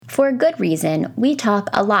For good reason, we talk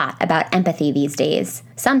a lot about empathy these days.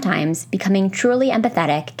 Sometimes, becoming truly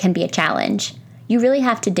empathetic can be a challenge. You really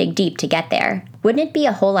have to dig deep to get there. Wouldn't it be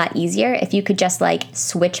a whole lot easier if you could just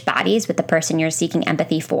switch bodies with the person you're seeking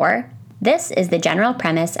empathy for? This is the general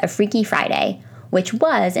premise of Freaky Friday, which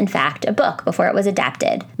was, in fact, a book before it was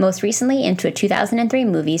adapted, most recently into a 2003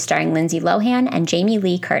 movie starring Lindsay Lohan and Jamie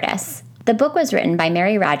Lee Curtis. The book was written by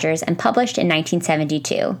Mary Rodgers and published in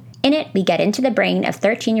 1972. In it, we get into the brain of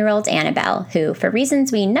 13-year-old Annabelle, who, for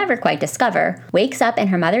reasons we never quite discover, wakes up in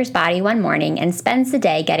her mother's body one morning and spends the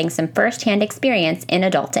day getting some first-hand experience in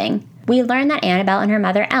adulting. We learn that Annabelle and her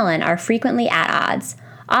mother Ellen are frequently at odds,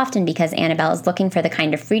 often because Annabelle is looking for the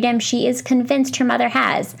kind of freedom she is convinced her mother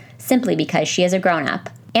has, simply because she is a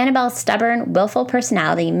grown-up. Annabelle's stubborn, willful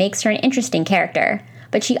personality makes her an interesting character,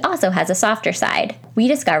 but she also has a softer side. We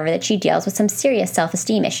discover that she deals with some serious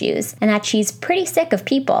self-esteem issues, and that she's pretty sick of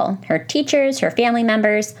people, her teachers, her family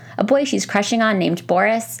members, a boy she's crushing on named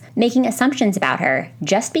Boris, making assumptions about her,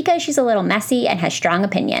 just because she's a little messy and has strong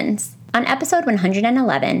opinions. On episode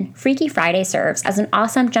 111, Freaky Friday serves as an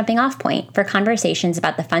awesome jumping-off point for conversations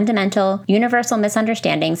about the fundamental, universal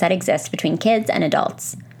misunderstandings that exist between kids and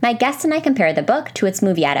adults. My guests and I compare the book to its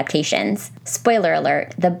movie adaptations. Spoiler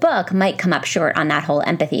alert, the book might come up short on that whole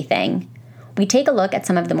empathy thing. We take a look at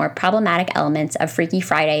some of the more problematic elements of Freaky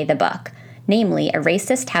Friday, the book, namely a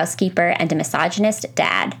racist housekeeper and a misogynist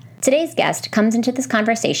dad. Today's guest comes into this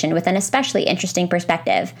conversation with an especially interesting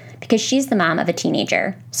perspective because she's the mom of a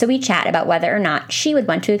teenager. So we chat about whether or not she would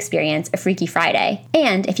want to experience a Freaky Friday.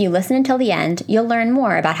 And if you listen until the end, you'll learn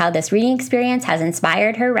more about how this reading experience has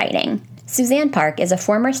inspired her writing. Suzanne Park is a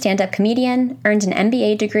former stand-up comedian, earned an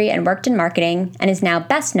MBA degree and worked in marketing, and is now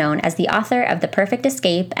best known as the author of The Perfect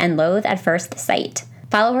Escape and Loathe at First Sight.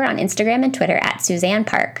 Follow her on Instagram and Twitter at Suzanne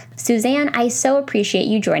Park. Suzanne, I so appreciate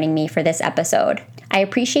you joining me for this episode. I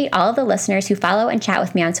appreciate all of the listeners who follow and chat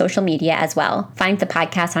with me on social media as well. Find the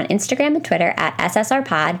podcast on Instagram and Twitter at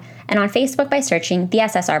SSRPod, and on Facebook by searching the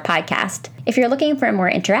SSR Podcast. If you're looking for a more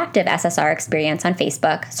interactive SSR experience on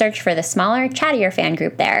Facebook, search for the smaller, chattier fan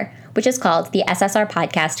group there, which is called the SSR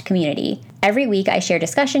Podcast Community. Every week I share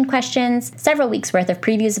discussion questions, several weeks worth of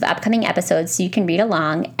previews of upcoming episodes so you can read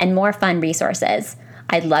along, and more fun resources.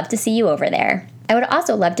 I'd love to see you over there. I would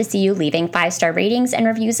also love to see you leaving 5-star ratings and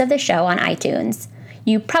reviews of the show on iTunes.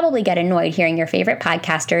 You probably get annoyed hearing your favorite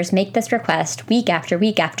podcasters make this request week after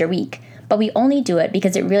week after week, but we only do it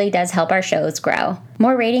because it really does help our shows grow.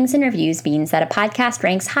 More ratings and reviews means that a podcast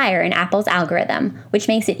ranks higher in Apple's algorithm, which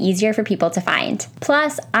makes it easier for people to find.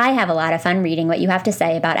 Plus, I have a lot of fun reading what you have to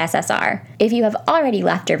say about SSR. If you have already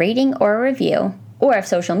left a rating or a review, or if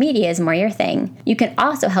social media is more your thing, you can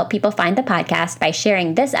also help people find the podcast by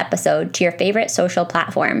sharing this episode to your favorite social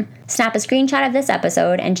platform. Snap a screenshot of this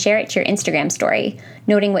episode and share it to your Instagram story,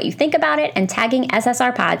 noting what you think about it and tagging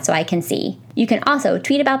SSR Pod so I can see. You can also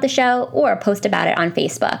tweet about the show or post about it on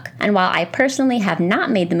Facebook. And while I personally have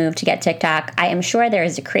not made the move to get TikTok, I am sure there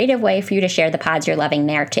is a creative way for you to share the pods you're loving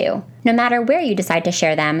there too. No matter where you decide to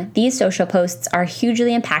share them, these social posts are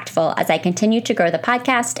hugely impactful as I continue to grow the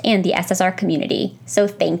podcast and the SSR community. So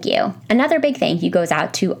thank you. Another big thank you goes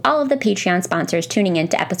out to all of the Patreon sponsors tuning in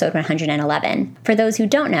to episode 111. For those who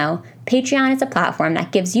don't know, Patreon is a platform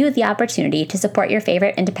that gives you the opportunity to support your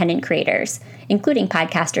favorite independent creators, including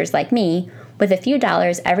podcasters like me, with a few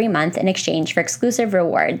dollars every month in exchange for exclusive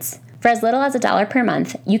rewards. For as little as $1 per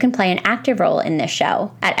month, you can play an active role in this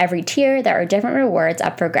show. At every tier, there are different rewards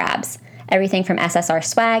up for grabs. Everything from SSR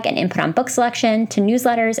swag and input on book selection to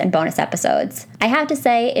newsletters and bonus episodes. I have to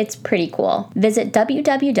say, it's pretty cool. Visit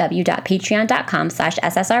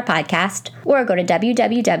www.patreon.com/ssrpodcast or go to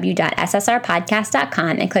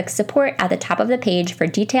www.ssrpodcast.com and click support at the top of the page for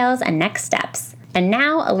details and next steps. And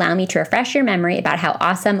now, allow me to refresh your memory about how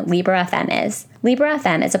awesome Libro.fm is.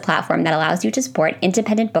 Libro.fm is a platform that allows you to support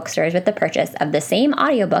independent bookstores with the purchase of the same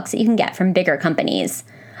audiobooks that you can get from bigger companies.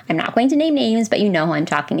 I'm not going to name names, but you know who I'm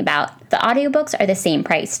talking about. The audiobooks are the same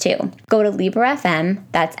price, too. Go to Libro.fm,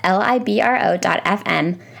 that's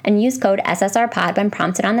Libro.fm, and use code SSRPod when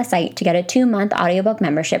prompted on the site to get a 2-month audiobook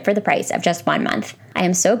membership for the price of just 1 month. I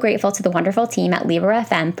am so grateful to the wonderful team at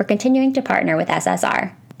Libro.fm for continuing to partner with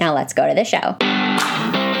SSR. Now let's go to the show.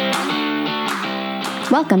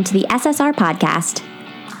 Welcome to the SSR Podcast.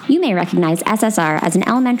 You may recognize SSR as an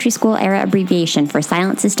elementary school era abbreviation for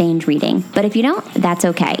silent sustained reading, but if you don't, that's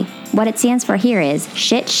okay. What it stands for here is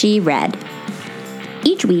Shit She Read.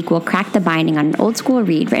 Each week, we'll crack the binding on an old school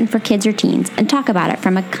read written for kids or teens and talk about it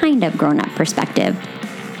from a kind of grown-up perspective.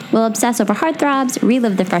 We'll obsess over heartthrobs,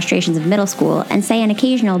 relive the frustrations of middle school, and say an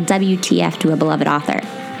occasional WTF to a beloved author.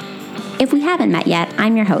 If we haven't met yet,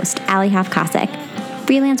 I'm your host, Allie Hoff-Kosick.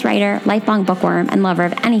 freelance writer, lifelong bookworm, and lover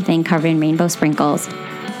of anything covered in rainbow sprinkles.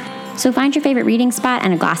 So find your favorite reading spot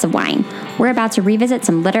and a glass of wine. We're about to revisit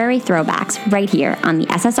some literary throwbacks right here on the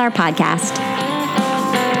SSR podcast.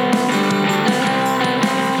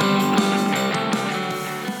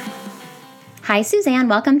 Hi, Suzanne.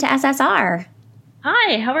 Welcome to SSR.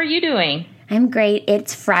 Hi, how are you doing? I'm great.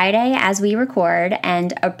 It's Friday as we record,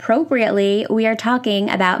 and appropriately, we are talking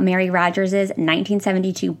about Mary Rodgers'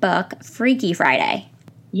 1972 book, Freaky Friday.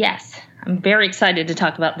 Yes, I'm very excited to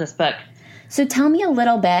talk about this book. So tell me a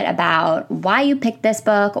little bit about why you picked this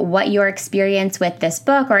book, what your experience with this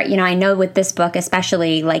book, or, I know with this book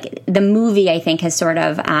especially, like the movie, I think, has sort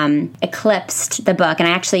of eclipsed the book. And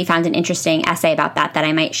I actually found an interesting essay about that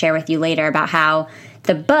I might share with you later about how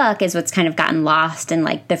the book is what's kind of gotten lost in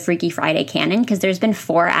like the Freaky Friday canon, because there's been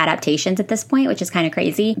 4 adaptations at this point, which is kind of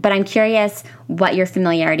crazy. But I'm curious what your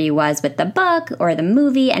familiarity was with the book or the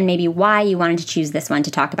movie, and maybe why you wanted to choose this one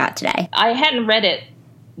to talk about today. I hadn't read it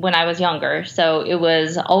when I was younger, so it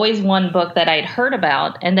was always one book that I'd heard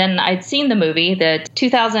about, and then I'd seen the movie, the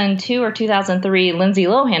 2002 or 2003 Lindsay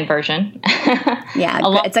Lohan version. Yeah,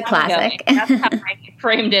 it's a classic. That's how I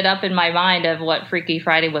framed it up in my mind of what Freaky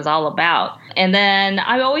Friday was all about. And then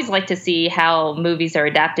I always like to see how movies are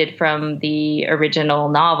adapted from the original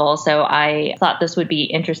novel, so I thought this would be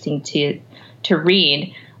interesting to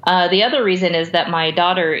read. The other reason is that my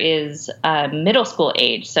daughter is middle school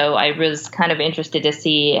age, so I was kind of interested to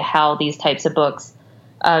see how these types of books,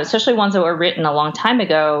 especially ones that were written a long time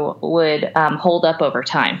ago, would hold up over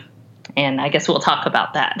time. And I guess we'll talk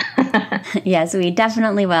about that. Yes, we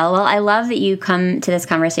definitely will. Well, I love that you come to this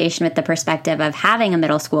conversation with the perspective of having a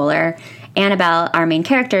middle schooler. Annabelle, our main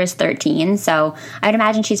character, is 13, so I would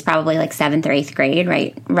imagine she's probably like 7th or 8th grade,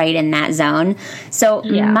 right in that zone. So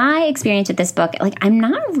My experience with this book, I'm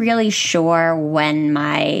not really sure when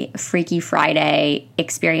my Freaky Friday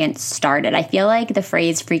experience started. I feel like the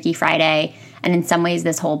phrase Freaky Friday, and in some ways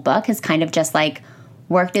this whole book, has kind of just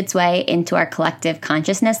worked its way into our collective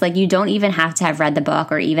consciousness. You don't even have to have read the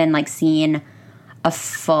book or even seen a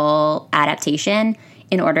full adaptation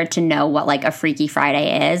in order to know what a Freaky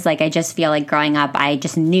Friday is. I just feel like growing up, I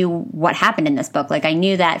just knew what happened in this book. I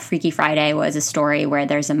knew that Freaky Friday was a story where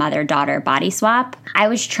there's a mother-daughter body swap. I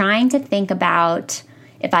was trying to think about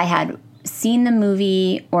if I had seen the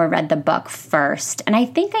movie or read the book first. And I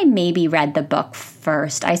think I maybe read the book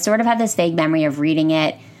first. I sort of have this vague memory of reading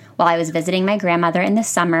it while I was visiting my grandmother in the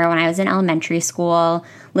summer when I was in elementary school.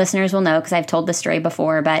 Listeners will know because I've told this story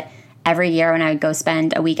before, but every year when I would go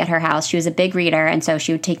spend a week at her house, she was a big reader, and so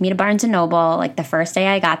she would take me to Barnes & Noble, the first day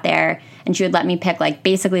I got there, and she would let me pick,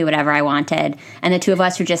 basically whatever I wanted, and the two of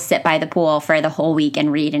us would just sit by the pool for the whole week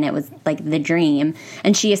and read, and it was, the dream.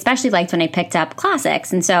 And she especially liked when I picked up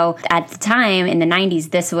classics, and so at the time, in the 90s,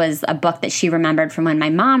 this was a book that she remembered from when my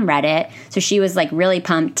mom read it, so she was, really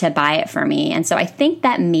pumped to buy it for me, and so I think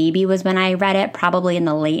that maybe was when I read it, probably in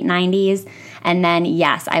the late 90s, and then,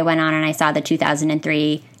 yes, I went on and I saw the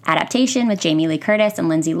 2003 adaptation with Jamie Lee Curtis and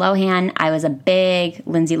Lindsay Lohan. I was a big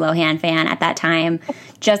Lindsay Lohan fan at that time,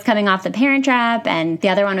 just coming off The Parent Trap, and the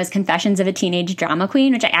other one was Confessions of a Teenage Drama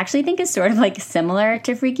Queen, which I actually think is sort of similar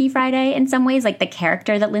to Freaky Friday in some ways. The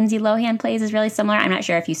character that Lindsay Lohan plays is really similar. I'm not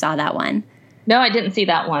sure if you saw that one. No, I didn't see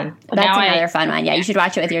that one. But that's another fun one. Yeah, you should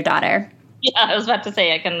watch it with your daughter. Yeah, I was about to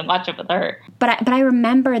say I can watch it with her. But I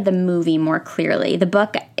remember the movie more clearly. The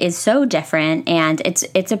book is so different, and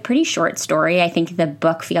it's a pretty short story. I think the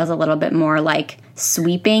book feels a little bit more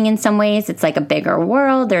sweeping in some ways. It's a bigger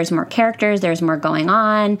world. There's more characters. There's more going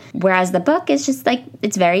on. Whereas the book is just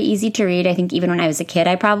it's very easy to read. I think even when I was a kid,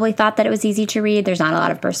 I probably thought that it was easy to read. There's not a lot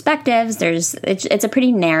of perspectives. It's a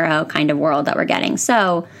pretty narrow kind of world that we're getting.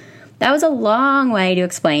 So that was a long way to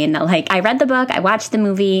explain that I read the book, I watched the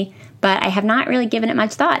movie, but I have not really given it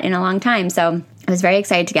much thought in a long time, so I was very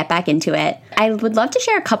excited to get back into it. I would love to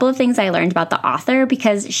share a couple of things I learned about the author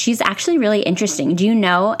because she's actually really interesting. Do you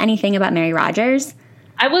know anything about Mary Rodgers?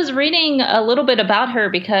 I was reading a little bit about her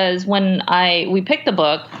because when we picked the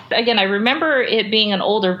book, again, I remember it being an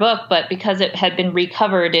older book, but because it had been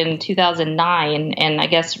recovered in 2009 and I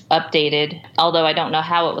guess updated, although I don't know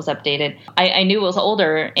how it was updated, I knew it was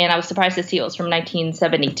older, and I was surprised to see it was from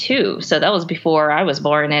 1972. So that was before I was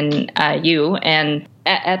born and you. And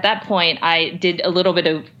at that point, I did a little bit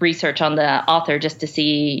of research on the author just to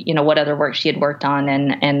see, what other work she had worked on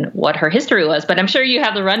and what her history was. But I'm sure you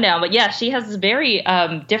have the rundown. But yeah, she has a very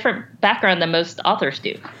different background than most authors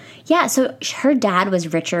do. Yeah, so her dad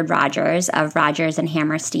was Richard Rogers of Rogers and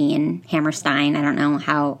Hammerstein. I don't know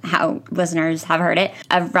how listeners have heard it,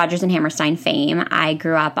 of Rogers and Hammerstein fame. I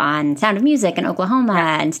grew up on Sound of Music in Oklahoma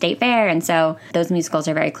and State Fair, and so those musicals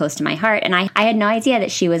are very close to my heart. And I had no idea that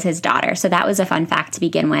she was his daughter, so that was a fun fact to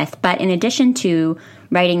begin with. But in addition to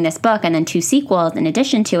writing this book and then 2 sequels in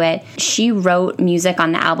addition to it, she wrote music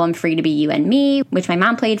on the album Free to Be You and Me, which my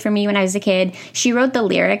mom played for me when I was a kid. She wrote the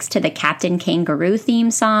lyrics to the Captain Kangaroo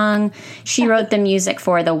theme song. She wrote the music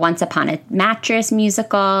for the Once Upon a Mattress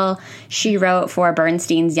musical. She wrote for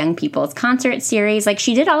Bernstein's Young People's Concert series. Like,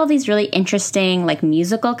 she did all of these really interesting, like,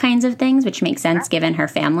 musical kinds of things, which makes sense given her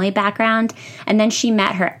family background. And then she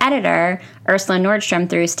met her editor, Ursula Nordstrom,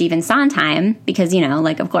 through Stephen Sondheim, because,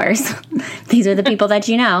 like, of course, these are the people that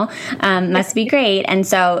must be great. And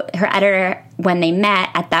so her editor, when they met,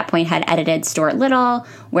 at that point had edited Stuart Little,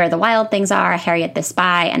 Where the Wild Things Are, Harriet the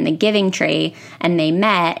Spy, and The Giving Tree. And they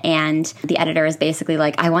met, and the editor is basically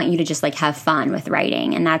like, I want you to just, like, have fun with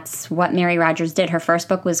writing. And that's what Mary Rogers did. Her first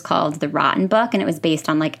book was called The Rotten Book, and it was based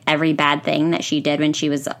on, like, every bad thing that she did when she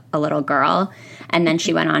was a little girl. And then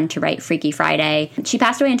she went on to write Freaky Friday. She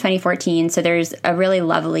passed away in 2014, so there's a really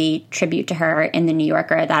lovely tribute to her in The New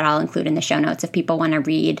Yorker that I'll include in the show notes if people want to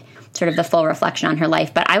read sort of the full reflection on her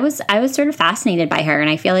life. But I was sort of fascinated by her, and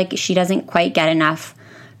I feel like she doesn't quite get enough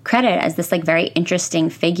credit as this, like, very interesting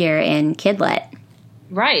figure in kidlit.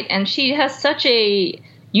 Right, and she has such a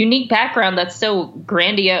unique background that's so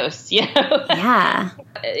grandiose, Yeah.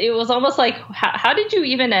 It was almost like, how did you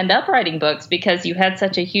even end up writing books? Because you had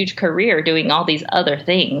such a huge career doing all these other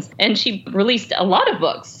things. And she released a lot of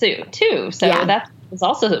books, too. So that was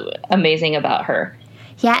also amazing about her.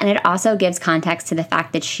 Yeah, and it also gives context to the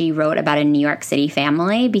fact that she wrote about a New York City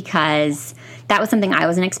family, because that was something I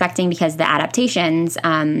wasn't expecting, because the adaptations,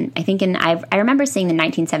 I remember seeing the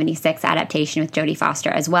 1976 adaptation with Jodie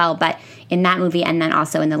Foster as well, but in that movie and then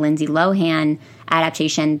also in the Lindsay Lohan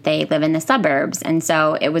adaptation, they live in the suburbs. And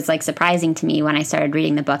so it was, like, surprising to me when I started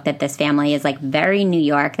reading the book that this family is, like, very New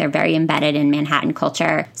York. They're very embedded in Manhattan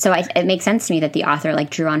culture. So it makes sense to me that the author, like,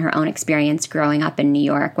 drew on her own experience growing up in New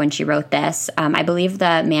York when she wrote this. I believe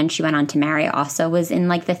the man she went on to marry also was in,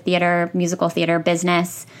 like, the musical theater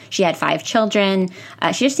business. She had 5 children.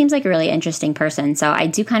 She just seems like a really interesting person. So I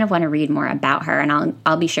do kind of want to read more about her, and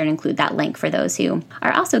I'll be sure to include that link for those who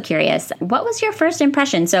are also curious. What was your first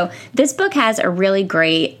impression? So this book has a really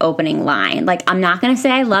great opening line. Like, I'm not going to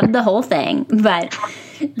say I loved the whole thing, but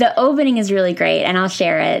the opening is really great, and I'll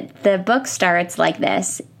share it. The book starts like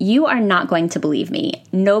this: "You are not going to believe me.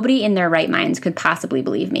 Nobody in their right minds could possibly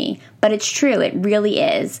believe me. But it's true, it really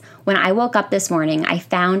is. When I woke up this morning, I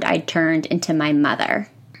found I'd turned into my mother."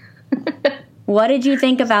 What did you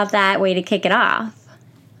think about that way to kick it off?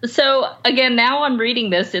 So, again, now I'm reading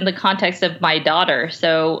this in the context of my daughter.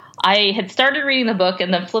 So I had started reading the book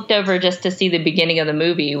and then flipped over just to see the beginning of the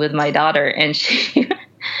movie with my daughter. And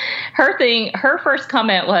her first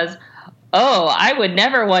comment was, "Oh, I would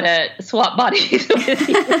never want to swap bodies with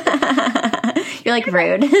you." You're like,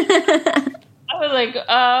 rude. I was like,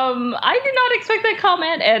 I did not expect that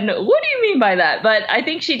comment. And what do you mean by that? But I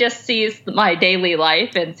think she just sees my daily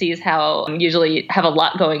life and sees how I usually have a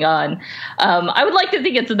lot going on. I would like to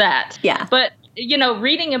think it's that. Yeah. But,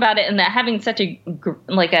 reading about it and that having such a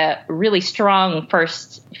really strong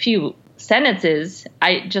first few sentences,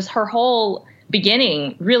 her whole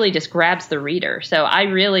beginning really just grabs the reader. So I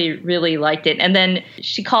really, really liked it. And then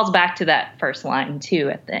she calls back to that first line, too,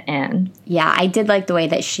 at the end. Yeah, I did like the way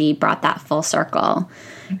that she brought that full circle.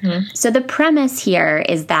 Mm-hmm. So the premise here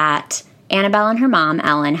is that Annabelle and her mom,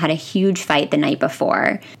 Ellen, had a huge fight the night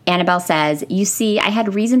before. Annabelle says, "You see, I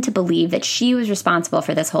had reason to believe that she was responsible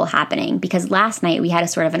for this whole happening, because last night we had a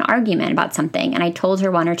sort of an argument about something, and I told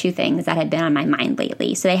her 1 or 2 things that had been on my mind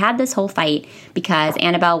lately." So they had this whole fight because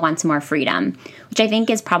Annabelle wants more freedom, which I think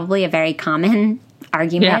is probably a very common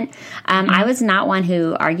argument. Yeah. I was not one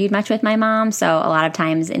who argued much with my mom, so a lot of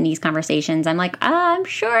times in these conversations, I'm like, I'm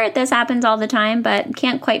sure this happens all the time, but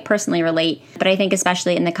can't quite personally relate. But I think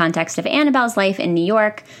especially in the context of Annabelle's life in New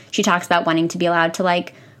York, she talks about wanting to be allowed to,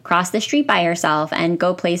 like, cross the street by herself and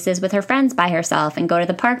go places with her friends by herself and go to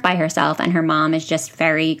the park by herself, and her mom is just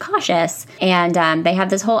very cautious. And they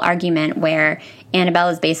have this whole argument where Annabelle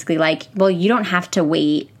is basically like, well, you don't have to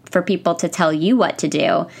wait for people to tell you what to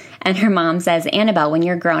do. And her mom says, Annabelle, when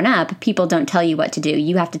you're grown up, people don't tell you what to do.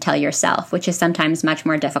 You have to tell yourself, which is sometimes much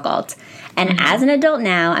more difficult. And as an adult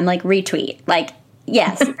now, I'm like, retweet. Like,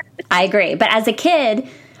 yes, I agree. But as a kid,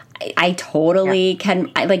 I totally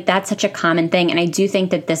can, that's such a common thing. And I do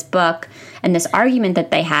think that this book and this argument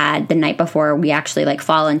that they had the night before we actually, like,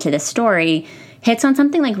 fall into this story hits on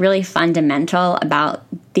something, like, really fundamental about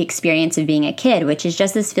the experience of being a kid, which is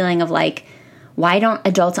just this feeling of like, why don't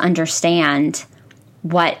adults understand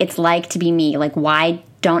what it's like to be me? Like, why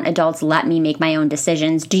don't adults let me make my own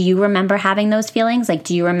decisions? Do you remember having those feelings? Like,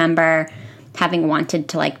 do you remember having wanted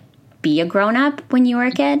to like be a grown-up when you were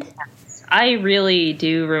a kid? I really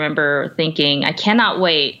do remember thinking, I cannot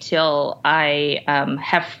wait till I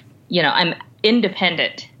have, I'm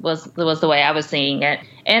independent was the way I was seeing it.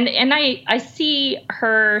 And I see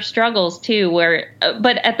her struggles too,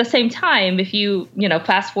 but at the same time, if you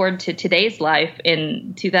fast forward to today's life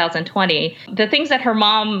in 2020, the things that her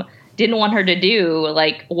mom didn't want her to do,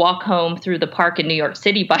 like walk home through the park in New York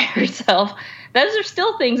City by herself, those are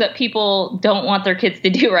still things that people don't want their kids to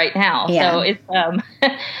do right now. Yeah. So it's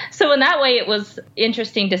so in that way, it was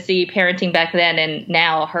interesting to see parenting back then and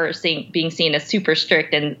now her being seen as super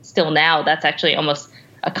strict, and still now that's actually almost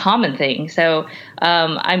a common thing. So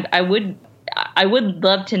I would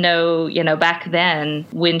love to know, back then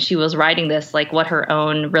when she was writing this, like what her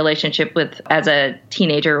own relationship as a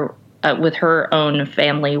teenager with her own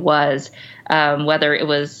family was, whether it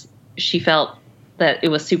was she felt that it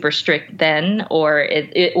was super strict then, or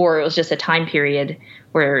it was just a time period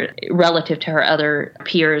where, relative to her other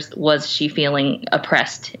peers, was she feeling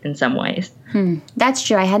oppressed in some ways? That's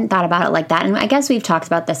true. I hadn't thought about it like that. And I guess we've talked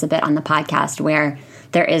about this a bit on the podcast, where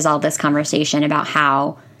there is all this conversation about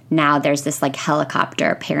how now there's this like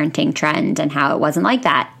helicopter parenting trend, and how it wasn't like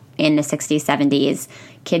that in the 60s, 70s.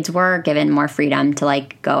 Kids were given more freedom to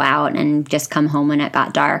like go out and just come home when it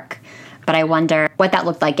got dark. But I wonder what that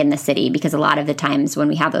looked like in the city, because a lot of the times when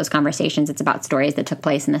we have those conversations, it's about stories that took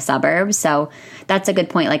place in the suburbs. So that's a good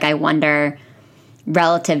point. Like, I wonder,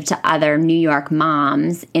 relative to other New York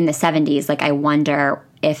moms in the 70s, like, I wonder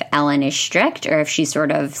if Ellen is strict or if she's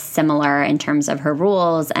sort of similar in terms of her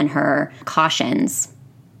rules and her cautions.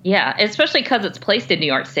 Yeah, especially because it's placed in New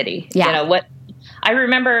York City. Yeah. I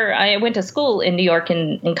remember I went to school in New York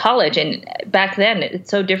in college, and back then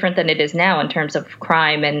it's so different than it is now in terms of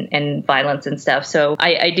crime and violence and stuff. So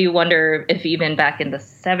I do wonder if even back in the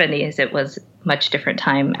 70s it was much different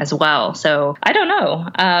time as well. So I don't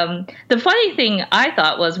know. The funny thing I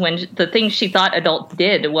thought was when the things she thought adults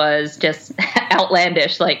did was just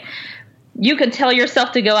outlandish, like, you can tell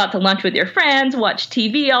yourself to go out to lunch with your friends, watch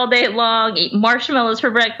TV all day long, eat marshmallows for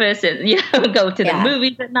breakfast, and go to the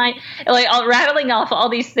movies at night. Like, rattling off all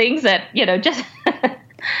these things that just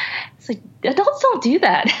it's like adults don't do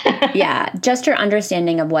that. Yeah, just her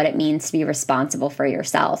understanding of what it means to be responsible for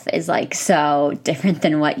yourself is like so different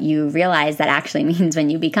than what you realize that actually means when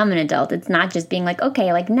you become an adult. It's not just being like,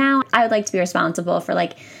 okay, like now I would like to be responsible for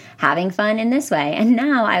like having fun in this way, and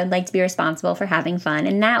now I would like to be responsible for having fun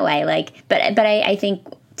in that way. Like, but I think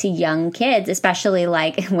to young kids, especially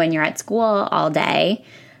like when you're at school all day,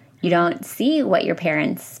 you don't see what your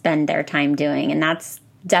parents spend their time doing, and that's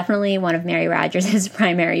definitely one of Mary Rogers'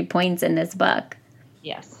 primary points in this book.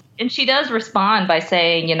 Yes, and she does respond by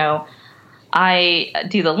saying, I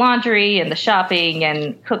do the laundry and the shopping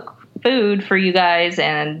and cook food for you guys,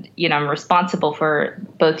 and I'm responsible for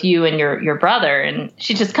both you and your brother. And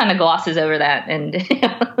she just kind of glosses over that, and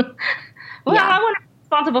I want to be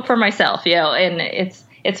responsible for myself, and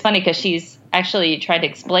it's funny because she's actually tried to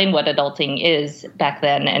explain what adulting is back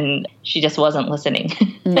then, and she just wasn't listening.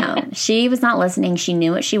 No, she was not listening. She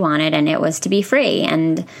knew what she wanted, and it was to be free.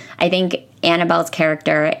 And I think Annabelle's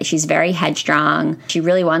character, she's very headstrong. She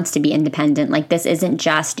really wants to be independent. Like, this isn't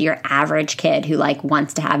just your average kid who like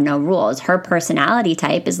wants to have no rules. Her personality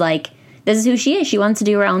type is like, this is who she is. She wants to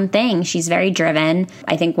do her own thing. She's very driven.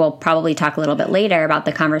 I think we'll probably talk a little bit later about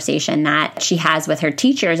the conversation that she has with her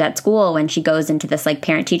teachers at school when she goes into this like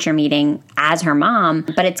parent-teacher meeting as her mom.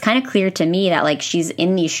 But it's kind of clear to me that like she's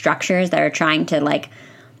in these structures that are trying to like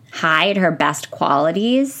hide her best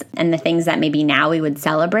qualities and the things that maybe now we would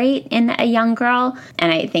celebrate in a young girl.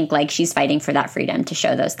 And I think like she's fighting for that freedom to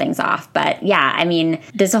show those things off. But yeah, I mean,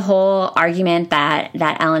 there's a whole argument that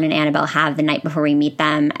Ellen and Annabelle have the night before we meet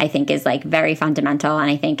them, I think is like very fundamental.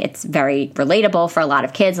 And I think it's very relatable for a lot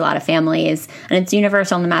of kids, a lot of families, and it's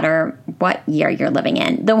universal no matter what year you're living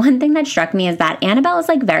in. The one thing that struck me is that Annabelle is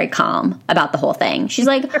like very calm about the whole thing. She's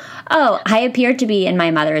like, oh, I appear to be in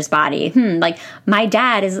my mother's body. Like my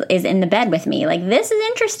dad is in the bed with me. Like, this is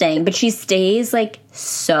interesting. But she stays like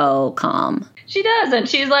so calm. She does. And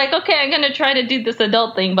she's like, okay, I'm going to try to do this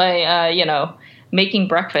adult thing by, making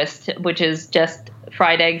breakfast, which is just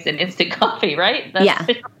fried eggs and instant coffee, right? That's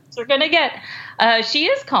what we're going to get. She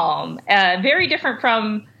is calm. Very different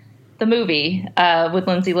from the movie with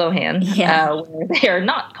Lindsay Lohan, where they are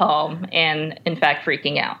not calm and, in fact,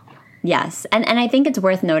 freaking out. Yes. And I think it's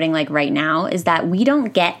worth noting, like right now, is that we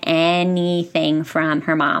don't get anything from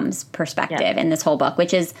her mom's perspective in this whole book,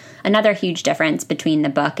 which is another huge difference between the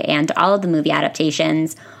book and all of the movie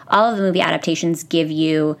adaptations. All of the movie adaptations give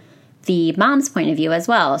you the mom's point of view as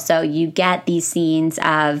well. So you get these scenes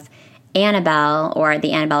of Annabelle, or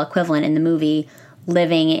the Annabelle equivalent in the movie,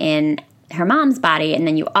 living in her mom's body, and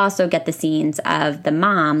then you also get the scenes of the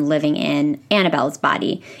mom living in Annabelle's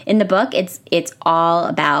body. In the book, it's all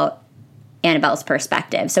about Annabelle's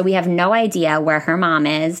perspective. So we have no idea where her mom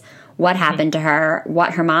is, what happened to her,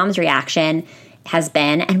 what her mom's reaction has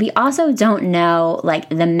been. And we also don't know, like,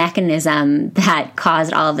 the mechanism that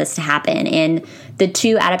caused all of this to happen. In the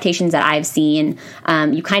two adaptations that I've seen,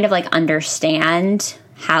 you kind of, like, understand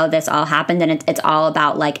how this all happened, and it's all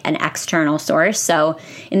about, like, an external source. So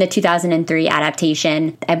in the 2003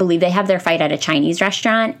 adaptation, I believe they have their fight at a Chinese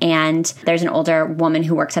restaurant, and there's an older woman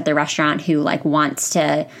who works at the restaurant who, like, wants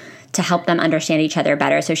to help them understand each other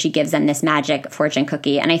better. So she gives them this magic fortune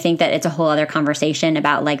cookie. And I think that it's a whole other conversation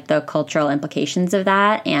about, like, the cultural implications of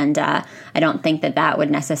that. And I don't think that that would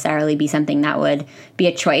necessarily be something that would be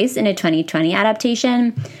a choice in a 2020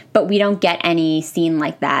 adaptation. But we don't get any scene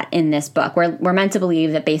like that in this book. We're meant to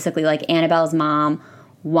believe that basically, like, Annabelle's mom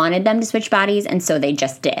wanted them to switch bodies, and so they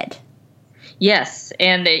just did. Yes.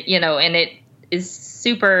 And it is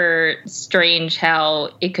super strange how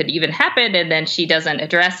it could even happen, and then she doesn't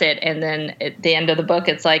address it, and then at the end of the book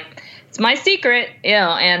it's like, it's my secret,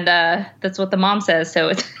 and that's what the mom says. So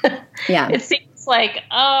it's it seems like,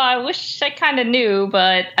 oh, I wish I kind of knew,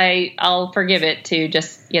 but I'll forgive it to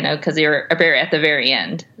just, because you're at the very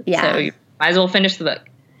end. So you might as well finish the book.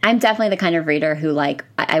 I'm definitely the kind of reader who, like,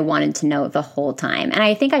 I wanted to know the whole time. And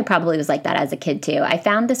I think I probably was like that as a kid, too. I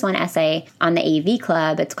found this one essay on the AV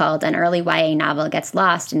Club. It's called An Early YA Novel Gets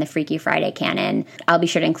Lost in the Freaky Friday Canon. I'll be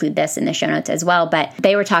sure to include this in the show notes as well. But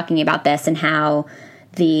they were talking about this and how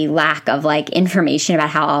the lack of, like, information about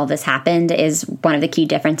how all this happened is one of the key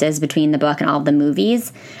differences between the book and all of the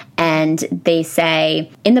movies. And they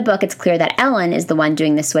say, in the book, it's clear that Ellen is the one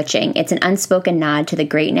doing the switching. It's an unspoken nod to the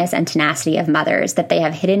greatness and tenacity of mothers, that they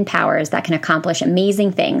have hidden powers that can accomplish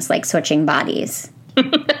amazing things like switching bodies.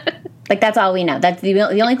 Like, that's all we know. That's the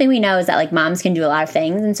only thing we know is that, like, moms can do a lot of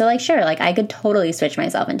things. And so, like, sure, like, I could totally switch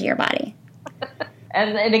myself into your body.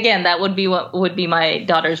 And again, that would be what would be my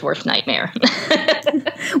daughter's worst nightmare.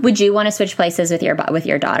 Would you want to switch places with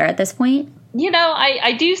your daughter at this point?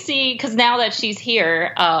 I do see, because now that she's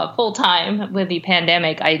here full time with the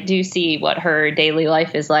pandemic, I do see what her daily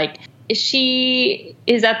life is like. She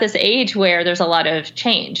is at this age where there's a lot of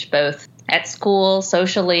change, both at school,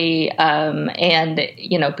 socially, and,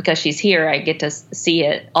 because she's here, I get to see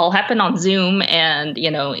it all happen on Zoom and,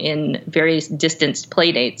 in various distanced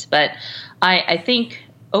play dates. But I think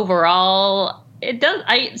overall, it does.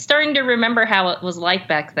 I'm starting to remember how it was like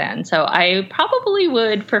back then. So I probably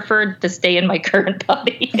would prefer to stay in my current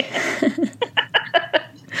body.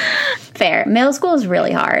 Fair. Middle school is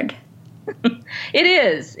really hard. It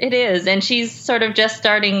is. And she's sort of just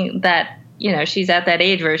starting that, she's at that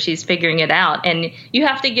age where she's figuring it out, and you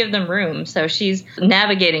have to give them room. So she's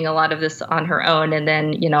navigating a lot of this on her own. And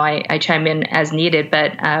then, I chime in as needed,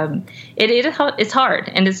 but it's hard,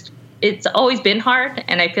 and it's always been hard.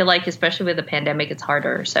 And I feel like, especially with the pandemic, it's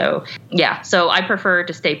harder. So I prefer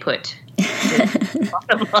to stay put.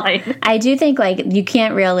 Bottom line. I do think, like, you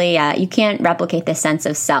can't really, you can't replicate the sense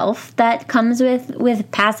of self that comes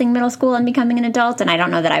with passing middle school and becoming an adult. And I don't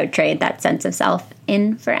know that I would trade that sense of self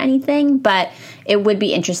in for anything, but it would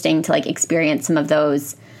be interesting to, like, experience some of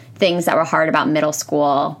those things that were hard about middle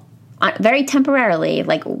school very temporarily,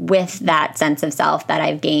 like, with that sense of self that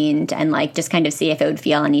I've gained, and, like, just kind of see if it would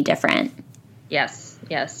feel any different. Yes.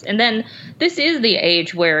 And then this is the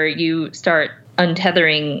age where you start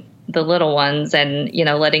untethering the little ones and,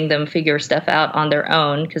 letting them figure stuff out on their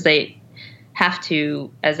own, because they have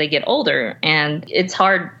to as they get older. And it's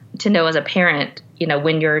hard to know as a parent,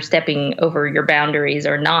 when you're stepping over your boundaries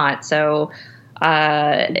or not. So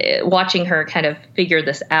watching her kind of figure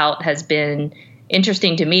this out has been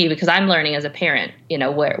interesting to me, because I'm learning as a parent,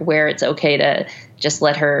 where it's okay to just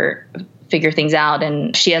let her figure things out.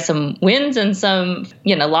 And she has some wins and some,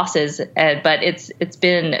 losses, but it's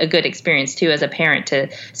been a good experience too, as a parent, to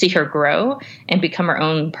see her grow and become her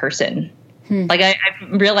own person. Like,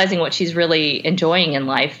 I'm realizing what she's really enjoying in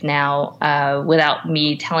life now, without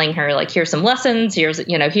me telling her, like, here's some lessons, here's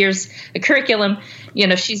a curriculum.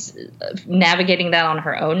 She's navigating that on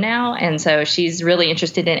her own now. And so she's really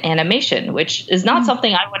interested in animation, which is not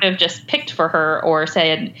something I would have just picked for her or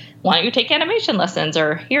said, why don't you take animation lessons,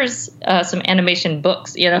 or here's some animation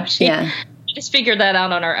books. She just figured that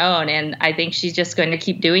out on her own, and I think she's just going to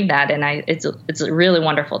keep doing that, and it's really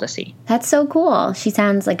wonderful to see. That's so cool. She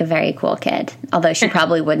sounds like a very cool kid, although she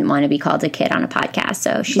probably wouldn't want to be called a kid on a podcast,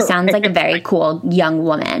 so she sounds like a very cool young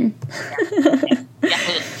woman.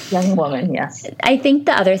 Young woman, yes. I think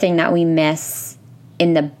the other thing that we miss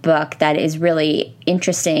in the book that is really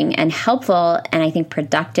interesting and helpful, and I think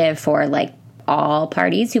productive for like all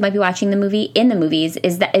parties who might be watching the movie in the movies,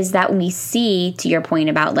 is that we see, to your point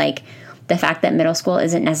about like the fact that middle school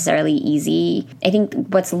isn't necessarily easy. I think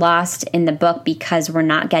what's lost in the book, because we're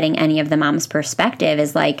not getting any of the mom's perspective,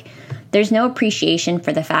 is like there's no appreciation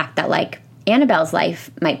for the fact that like Annabelle's life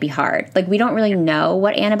might be hard. Like, we don't really know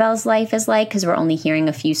what Annabelle's life is like because we're only hearing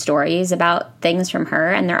a few stories about things from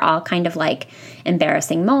her, and they're all kind of like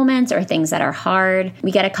embarrassing moments or things that are hard. We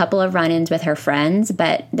get a couple of run-ins with her friends,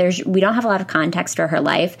 but we don't have a lot of context for her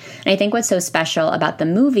life. And I think what's so special about the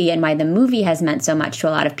movie and why the movie has meant so much to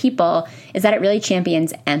a lot of people is that it really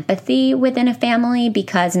champions empathy within a family,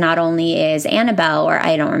 because not only is Annabelle, or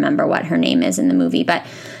I don't remember what her name is in the movie, but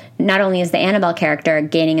not only is the Annabelle character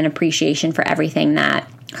gaining an appreciation for everything that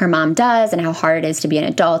her mom does and how hard it is to be an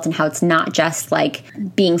adult and how it's not just like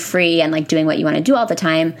being free and like doing what you want to do all the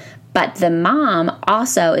time, but the mom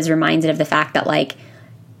also is reminded of the fact that like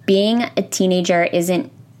being a teenager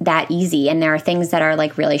isn't that easy, and there are things that are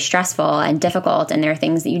like really stressful and difficult, and there are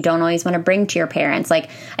things that you don't always want to bring to your parents. Like,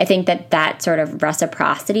 I think that sort of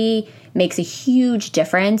reciprocity makes a huge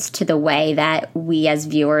difference to the way that we as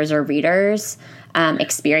viewers or readers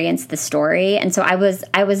experience the story. And so I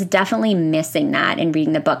was definitely missing that in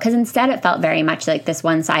reading the book, because instead it felt very much like this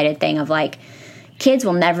one-sided thing of like kids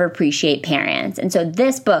will never appreciate parents. And so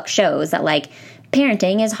this book shows that like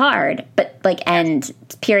parenting is hard, but like end,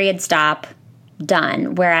 period, stop,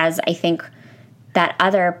 done. Whereas I think that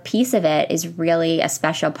other piece of it is really a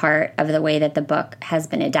special part of the way that the book has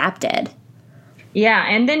been adapted. Yeah,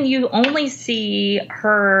 and then you only see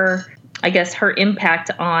her, I guess, her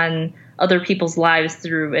impact on other people's lives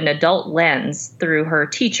through an adult lens, through her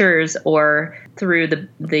teachers or through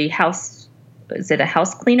the house. Is it a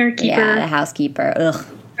house cleaner keeper? Yeah, the housekeeper. Ugh.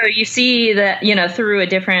 So you see that, through a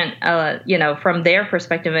different, from their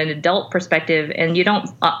perspective, an adult perspective, and you don't,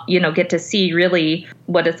 get to see really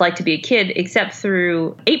what it's like to be a kid except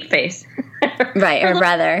through Ape Face. Right, her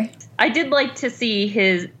brother. I did like to see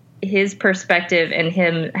his perspective and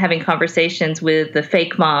him having conversations with the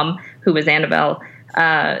fake mom who was Annabelle.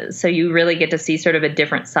 So you really get to see sort of a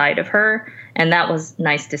different side of her. And that was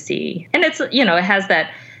nice to see. And it's, it has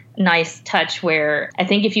that nice touch where I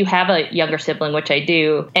think if you have a younger sibling, which I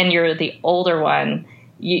do, and you're the older one,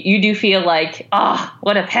 you do feel like, oh,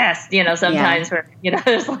 what a pest, sometimes where,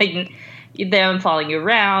 there's like them following you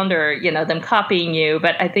around or, them copying you.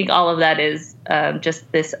 But I think all of that is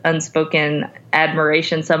just this unspoken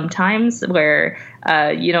admiration sometimes where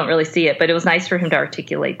you don't really see it. But it was nice for him to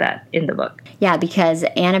articulate that in the book. Yeah, because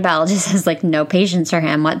Annabelle just has like no patience for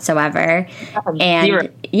him whatsoever. And zero.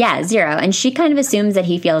 Yeah, zero. And she kind of assumes that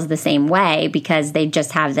he feels the same way because they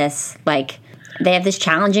just have this like they have this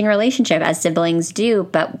challenging relationship as siblings do.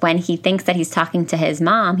 But when he thinks that he's talking to his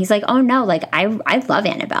mom, he's like, oh no, like I love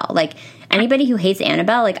Annabelle. Like anybody who hates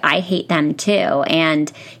Annabelle, like I hate them too.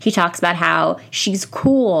 And he talks about how she's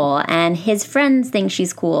cool and his friends think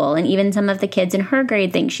she's cool. And even some of the kids in her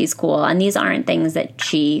grade think she's cool. And these aren't things that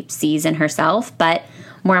she sees in herself. But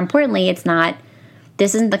more importantly,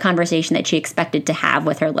 this isn't the conversation that she expected to have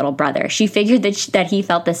with her little brother. She figured that he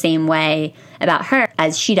felt the same way about her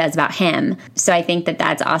as she does about him. So I think that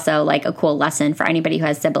that's also like a cool lesson for anybody who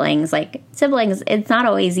has siblings. Like siblings, it's not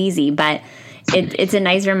always easy, but it's a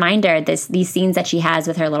nice reminder, these scenes that she has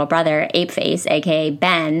with her little brother, Apeface, aka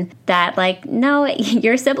Ben, that like, no,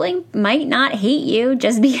 your sibling might not hate you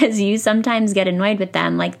just because you sometimes get annoyed with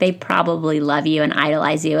them. Like they probably love you and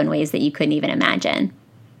idolize you in ways that you couldn't even imagine.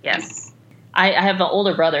 Yes. I have an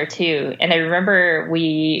older brother too, and I remember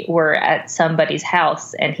we were at somebody's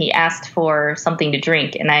house and he asked for something to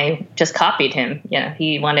drink and I just copied him.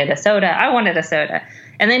 He wanted a soda, I wanted a soda.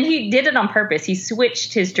 And then he did it on purpose. He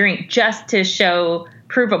switched his drink just to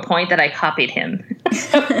prove a point that I copied him.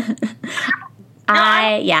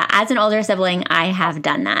 As an older sibling, I have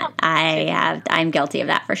done that. I'm guilty of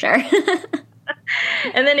that for sure.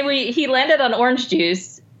 And then he landed on orange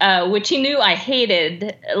juice. Which he knew I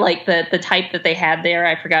hated, like the type that they had there.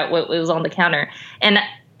 I forgot what was on the counter. And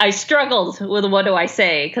I struggled with what do I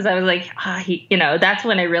say? Because I was like, that's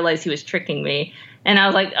when I realized he was tricking me. And I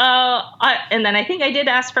was like, and then I think I did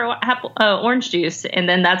ask for orange juice. And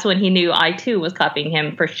then that's when he knew I too was copying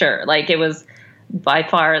him for sure. Like it was by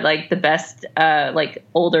far like the best like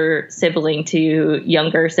older sibling to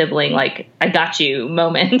younger sibling, like I got you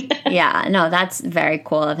moment. Yeah, no, that's very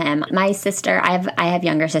cool of him. My sister, I have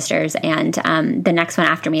younger sisters, and the next one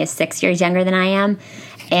after me is 6 years younger than I am.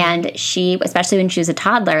 And she, especially when she was a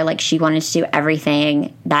toddler, like she wanted to do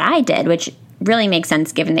everything that I did, which really makes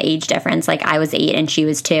sense given the age difference. Like I was 8 and she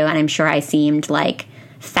was 2, and I'm sure I seemed like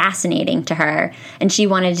fascinating to her. And she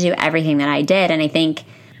wanted to do everything that I did. And I think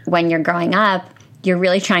when you're growing up, you're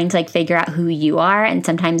really trying to like figure out who you are. And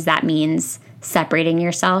sometimes that means separating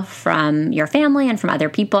yourself from your family and from other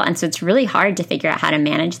people. And so it's really hard to figure out how to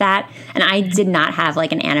manage that. And I did not have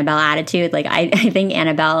like an Annabelle attitude. Like I think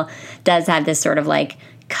Annabelle does have this sort of like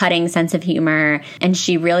cutting sense of humor, and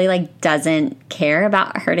she really like doesn't care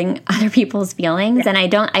about hurting other people's feelings. And I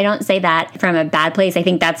don't say that from a bad place. I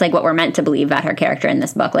think that's like what we're meant to believe about her character in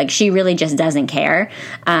this book. Like she really just doesn't care.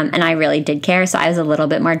 And I really did care. So I was a little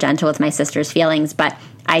bit more gentle with my sister's feelings, but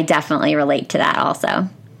I definitely relate to that also.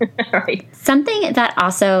 Right. Something that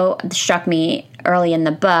also struck me early in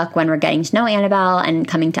the book when we're getting to know Annabelle and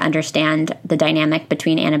coming to understand the dynamic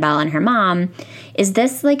between Annabelle and her mom is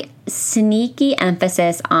this like sneaky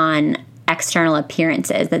emphasis on external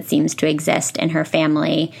appearances that seems to exist in her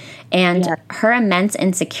family and her immense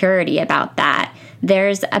insecurity about that.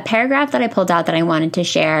 There's a paragraph that I pulled out that I wanted to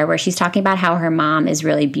share where she's talking about how her mom is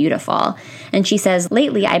really beautiful. And she says,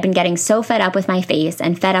 "Lately, I've been getting so fed up with my face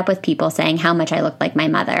and fed up with people saying how much I look like my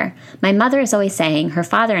mother. My mother is always saying her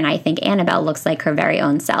father and I think Annabelle looks like her very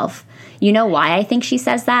own self. You know why I think she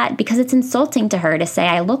says that? Because it's insulting to her to say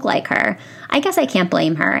I look like her. I guess I can't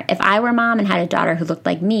blame her. If I were mom and had a daughter who looked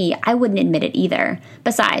like me, I wouldn't admit it either.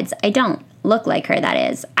 Besides, I don't look like her,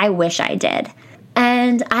 that is. I wish I did."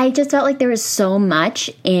 And I just felt like there was so much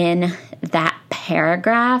in that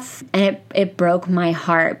paragraph, and it broke my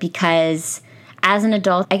heart because as an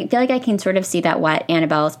adult, I feel like I can sort of see that what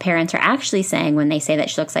Annabelle's parents are actually saying when they say that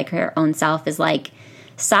she looks like her own self is like,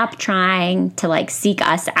 stop trying to like seek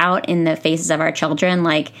us out in the faces of our children.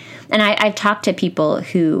 Like, and I've talked to people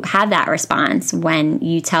who have that response when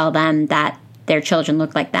you tell them that their children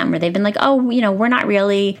look like them, where they've been like, oh, you know, we're not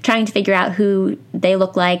really trying to figure out who they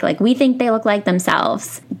look like. Like, we think they look like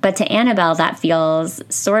themselves. But to Annabelle, that feels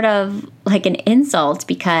sort of like an insult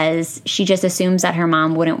because she just assumes that her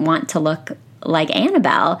mom wouldn't want to look like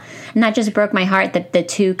Annabelle. And that just broke my heart that the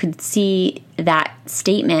two could see that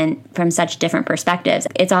statement from such different perspectives.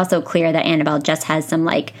 It's also clear that Annabelle just has some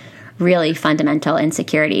like really fundamental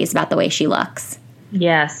insecurities about the way she looks.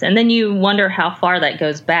 Yes. And then you wonder how far that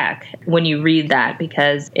goes back when you read that,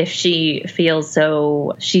 because if she feels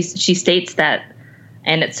so, she states that,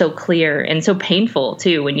 and it's so clear and so painful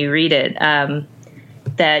too when you read it,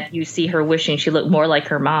 that you see her wishing she looked more like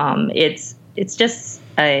her mom. It's just,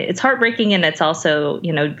 it's heartbreaking, and it's also,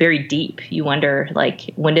 you know, very deep. You wonder,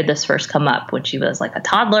 like, when did this first come up? When she was like a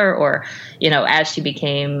toddler, or, you know, as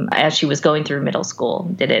she was going through middle school,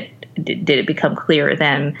 did it become clearer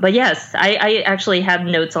then? But yes, I actually have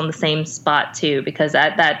notes on the same spot too, because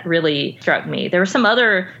that really struck me. There were some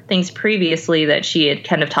other things previously that she had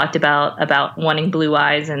kind of talked about wanting blue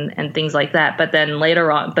eyes and things like that. But then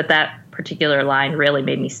later on, but that particular line really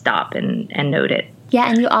made me stop and note it. Yeah,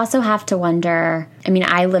 and you also have to wonder, I mean,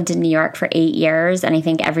 I lived in New York for 8 years, and I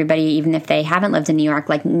think everybody, even if they haven't lived in New York,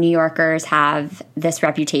 like New Yorkers have this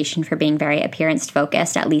reputation for being very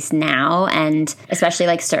appearance-focused, at least now, and especially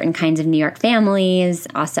like certain kinds of New York families.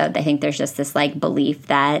 Also, I think there's just this like belief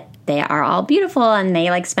that they are all beautiful and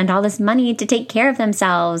they like spend all this money to take care of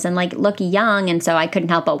themselves and like look young. And so I couldn't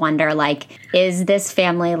help but wonder, like, is this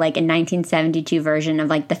family like a 1972 version of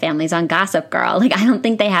like the families on Gossip Girl? Like, I don't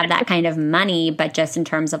think they have that kind of money, but just in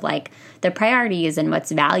terms of like the priorities and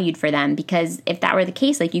what's valued for them. Because if that were the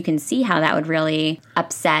case, like, you can see how that would really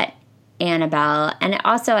upset Annabelle. And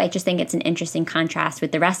also, I just think it's an interesting contrast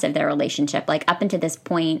with the rest of their relationship. Like, up until this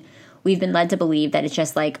point, we've been led to believe that it's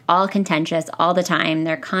just like all contentious all the time.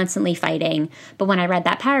 They're constantly fighting. But when I read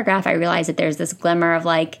that paragraph, I realized that there's this glimmer of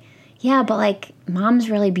like, yeah, but like mom's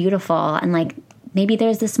really beautiful. And like maybe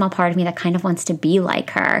there's this small part of me that kind of wants to be like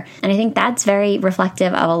her. And I think that's very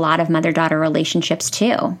reflective of a lot of mother-daughter relationships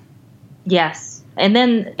too. Yes. And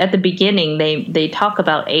then at the beginning, they talk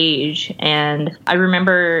about age. And I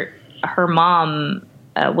remember her mom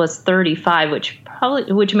was 35,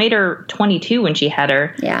 which made her 22 when she had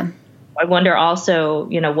her. Yeah. I wonder also,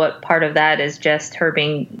 you know, what part of that is just her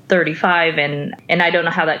being 35, and I don't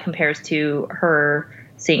know how that compares to her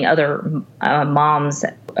seeing other moms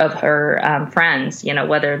of her friends, you know,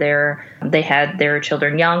 whether they had their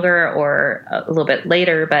children younger or a little bit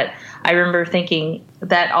later. But I remember thinking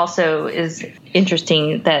that also is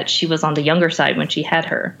interesting that she was on the younger side when she had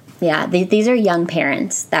her. Yeah, these are young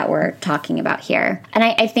parents that we're talking about here. And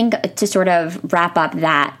I think to sort of wrap up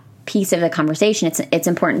that piece of the conversation, it's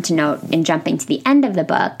important to note in jumping to the end of the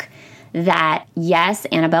book that, yes,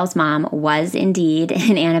 Annabelle's mom was indeed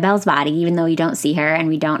in Annabelle's body, even though we don't see her and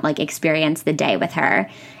we don't, like, experience the day with her.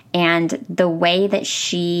 And the way that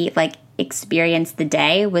she, like, experienced the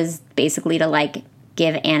day was basically to, like,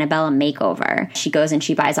 give Annabelle a makeover. She goes and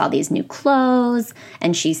she buys all these new clothes,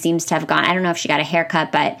 and she seems to have gone, I don't know if she got a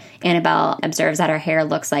haircut, but Annabelle observes that her hair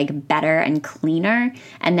looks like better and cleaner.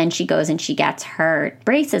 And then she goes and she gets her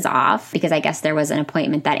braces off, because I guess there was an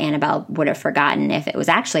appointment that Annabelle would have forgotten if it was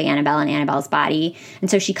actually Annabelle in Annabelle's body. And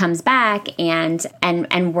so she comes back, and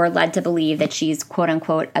we're led to believe that she's quote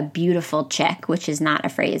unquote a beautiful chick, which is not a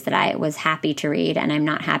phrase that I was happy to read, and I'm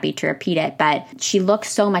not happy to repeat it, but she looks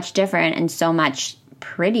so much different and so much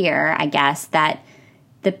prettier, I guess, that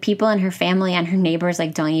the people in her family and her neighbors,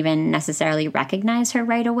 like, don't even necessarily recognize her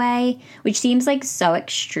right away, which seems like so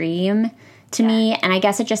extreme to me. And I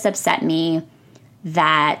guess it just upset me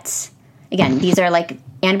that, again, these are like,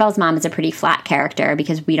 Annabelle's mom is a pretty flat character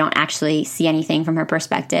because we don't actually see anything from her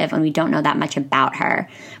perspective and we don't know that much about her.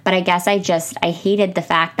 But I guess I hated the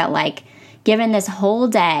fact that, like, given this whole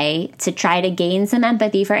day to try to gain some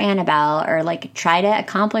empathy for Annabelle, or like try to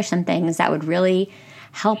accomplish some things that would really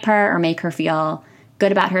help her or make her feel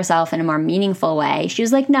good about herself in a more meaningful way, she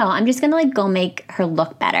was like, no, I'm just going to, like, go make her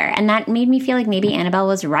look better. And that made me feel like maybe Annabelle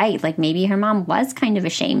was right. Like, maybe her mom was kind of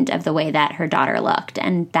ashamed of the way that her daughter looked,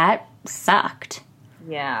 and that sucked.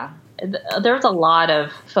 Yeah. There's a lot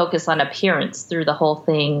of focus on appearance through the whole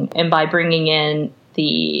thing. And by bringing in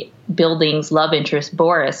the building's love interest,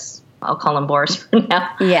 Boris, I'll call him Boris for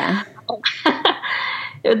now. Yeah.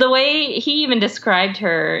 The way he even described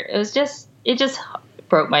her, it just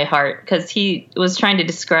broke my heart, because he was trying to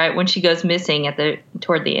describe when she goes missing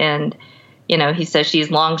toward the end. You know, he says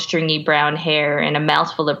she's long, stringy brown hair and a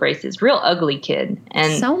mouthful of braces. Real ugly kid.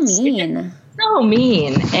 And so mean. So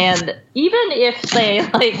mean. And even if they,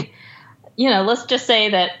 like, you know, let's just say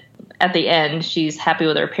that at the end she's happy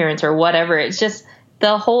with her appearance or whatever. It's just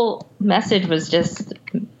the whole message was just,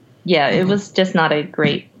 yeah, it was just not a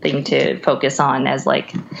great thing to focus on as,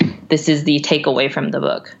 like, this is the takeaway from the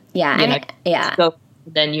book. Yeah. So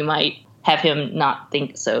then you might have him not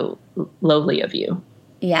think so lowly of you.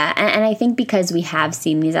 Yeah, and I think because we have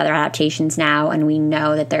seen these other adaptations now, and we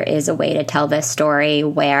know that there is a way to tell this story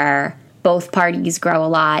where both parties grow a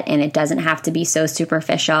lot and it doesn't have to be so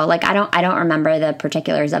superficial. Like, I don't remember the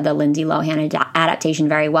particulars of the Lindsay Lohan adaptation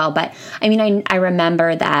very well, but I mean, I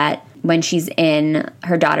remember that when she's in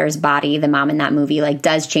her daughter's body, the mom in that movie, like,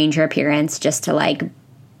 does change her appearance just to, like,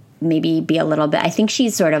 maybe be a little bit, I think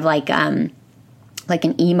she's sort of like an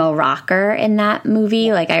emo rocker in that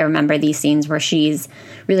movie. Like, I remember these scenes where she's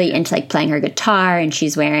really into, like, playing her guitar, and she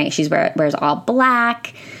wears all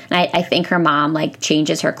black. And I think her mom, like,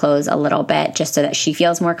 changes her clothes a little bit just so that she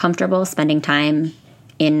feels more comfortable spending time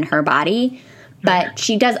in her body. But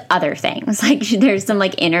she does other things. Like, there's some,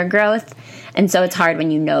 like, inner growth. And so it's hard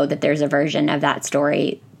when you know that there's a version of that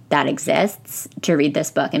story that exists to read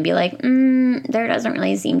this book and be like, there doesn't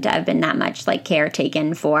really seem to have been that much, like, care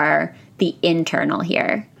taken for the internal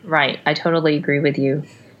here. Right. I totally agree with you.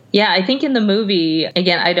 Yeah, I think in the movie,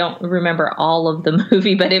 again, I don't remember all of the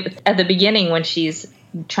movie, but at the beginning when she's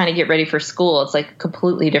trying to get ready for school, it's like a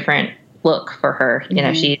completely different look for her. You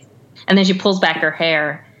know, and then she pulls back her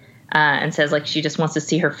hair and says, like, she just wants to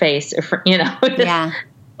see her face, you know. Yeah.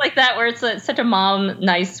 Like that, where it's such a mom,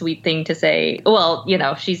 nice, sweet thing to say. Well, you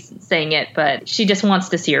know, she's saying it, but she just wants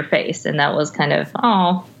to see her face. And that was kind of,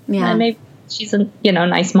 maybe she's a, you know,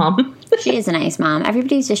 nice mom. She is a nice mom.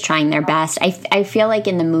 Everybody's just trying their best. I feel like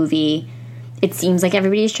in the movie, it seems like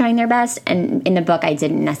everybody's trying their best. And in the book, I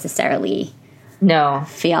didn't necessarily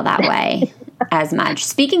feel that way as much.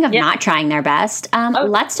 Speaking of not trying their best,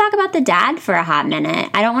 let's talk about the dad for a hot minute.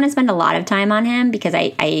 I don't want to spend a lot of time on him because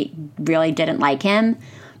I really didn't like him.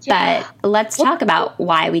 Yeah. But let's talk about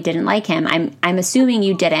why we didn't like him. I'm assuming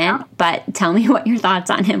you didn't, but tell me what your thoughts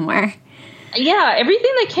on him were. Yeah,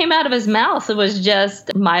 everything that came out of his mouth was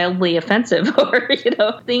just mildly offensive, or, you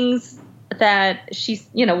know, things that she's,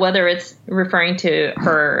 you know, whether it's referring to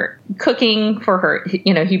her cooking for her,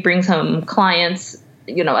 you know, he brings home clients,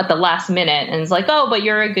 you know, at the last minute and is like, oh, but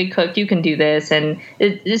you're a good cook, you can do this. And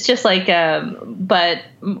it's just like, but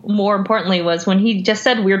more importantly was when he just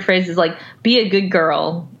said weird phrases like, be a good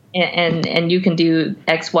girl and you can do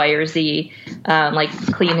X, Y, or Z, like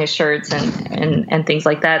clean his shirts and things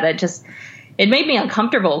like that. That just, it made me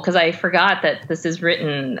uncomfortable because I forgot that this is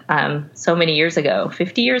written so many years ago,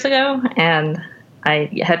 50 years ago. And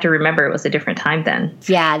I had to remember it was a different time then.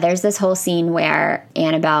 Yeah, there's this whole scene where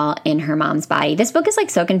Annabelle in her mom's body. This book is like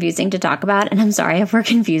so confusing to talk about, and I'm sorry if we're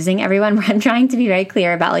confusing everyone. I'm trying to be very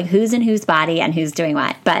clear about like who's in whose body and who's doing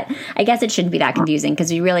what. But I guess it shouldn't be that confusing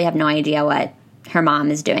because we really have no idea what her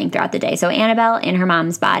mom is doing throughout the day. So Annabelle in her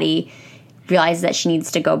mom's body realizes that she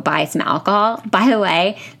needs to go buy some alcohol. By the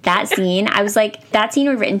way, that scene, I was like, that scene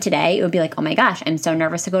were written today, it would be like, oh my gosh, I'm so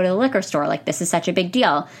nervous to go to the liquor store. Like, this is such a big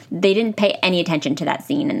deal. They didn't pay any attention to that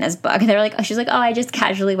scene in this book. They're like, she's like, oh, I just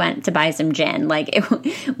casually went to buy some gin. Like,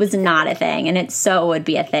 it was not a thing. And it so would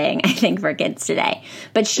be a thing, I think, for kids today.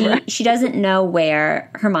 But she doesn't know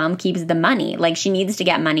where her mom keeps the money. Like, she needs to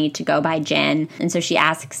get money to go buy gin. And so she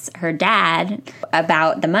asks her dad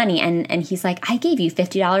about the money. And he's like, I gave you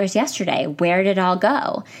 $50 yesterday. Where did it all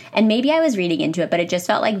go? And maybe I was reading into it, but it just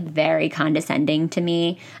felt like very condescending to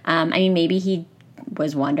me. I mean, maybe he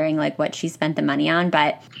was wondering like what she spent the money on,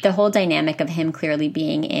 but the whole dynamic of him clearly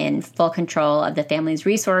being in full control of the family's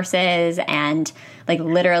resources and like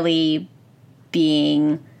literally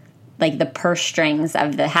being like the purse strings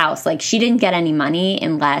of the house. Like she didn't get any money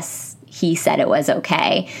unless he said it was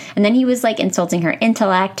okay. And then he was like insulting her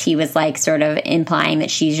intellect. He was like sort of implying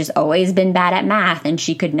that she's just always been bad at math and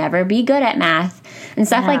she could never be good at math. And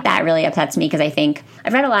stuff like that really upsets me because I think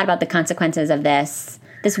I've read a lot about the consequences of this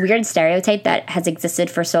weird stereotype that has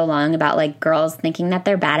existed for so long about like girls thinking that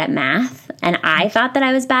they're bad at math. And I thought that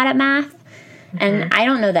I was bad at math. And I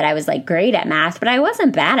don't know that I was like great at math, but I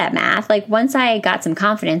wasn't bad at math. Like once I got some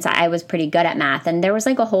confidence, I was pretty good at math. And there was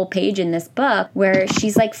like a whole page in this book where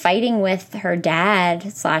she's like fighting with her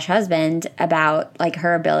dad/husband about like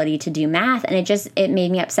her ability to do math. And it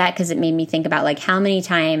made me upset because it made me think about like how many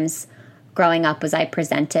times growing up was I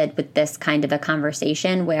presented with this kind of a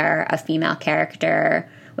conversation where a female character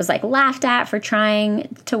was like laughed at for trying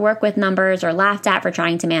to work with numbers or laughed at for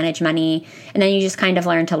trying to manage money. And then you just kind of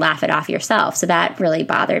learn to laugh it off yourself. So that really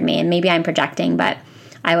bothered me. And maybe I'm projecting, but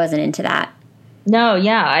I wasn't into that. No,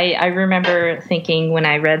 yeah. I remember thinking when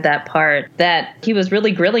I read that part that he was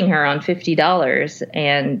really grilling her on $50.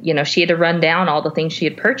 And, you know, she had to run down all the things she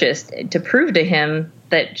had purchased to prove to him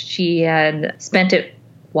that she had spent it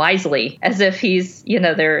wisely, as if he's, you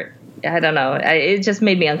know, I don't know. It just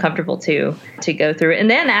made me uncomfortable, too, to go through. And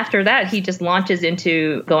then after that, he just launches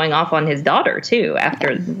into going off on his daughter, too,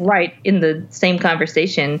 right in the same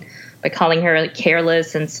conversation by calling her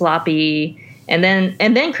careless and sloppy and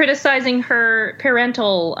then criticizing her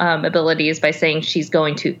parental abilities by saying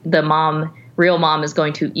real mom is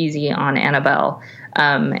going too easy on Annabelle.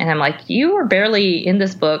 And I'm like, you are barely in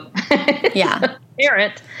this book. Yeah.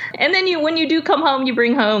 Parent. And then when you do come home, you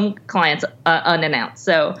bring home clients unannounced.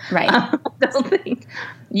 So right. I don't think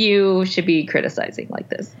you should be criticizing like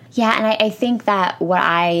this. Yeah, and I think that what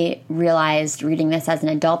I realized reading this as an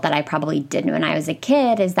adult that I probably didn't when I was a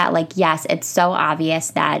kid is that, like, yes, it's so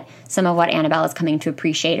obvious that some of what Annabelle is coming to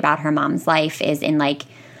appreciate about her mom's life is in, like,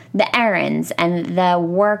 the errands and the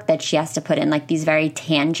work that she has to put in, like these very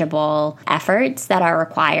tangible efforts that are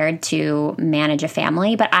required to manage a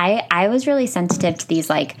family. But I was really sensitive to these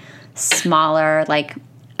like smaller, like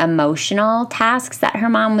emotional tasks that her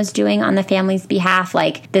mom was doing on the family's behalf,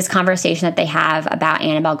 like this conversation that they have about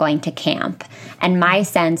Annabelle going to camp. And my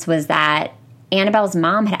sense was that Annabelle's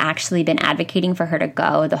mom had actually been advocating for her to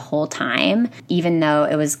go the whole time, even though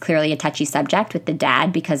it was clearly a touchy subject with the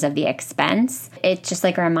dad because of the expense. It's just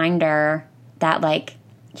like a reminder that, like,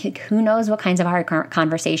 who knows what kinds of hard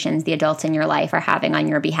conversations the adults in your life are having on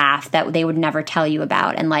your behalf that they would never tell you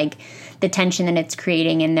about. And, like, the tension that it's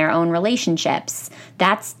creating in their own relationships.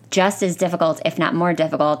 That's just as difficult, if not more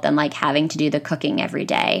difficult, than like having to do the cooking every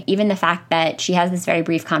day. Even the fact that she has this very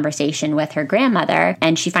brief conversation with her grandmother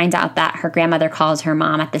and she finds out that her grandmother calls her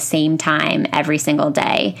mom at the same time every single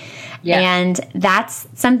day. Yeah. And that's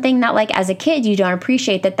something that, like, as a kid, you don't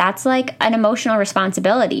appreciate that that's like an emotional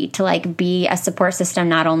responsibility to like be a support system,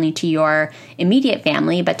 not only to your immediate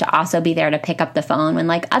family, but to also be there to pick up the phone when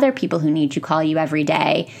like other people who need you call you every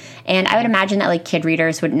day. And I would imagine that like kid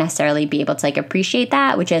readers wouldn't necessarily be able to like appreciate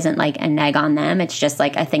that, which isn't like a neg on them. It's just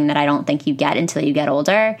like a thing that I don't think you get until you get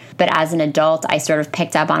older. But as an adult, I sort of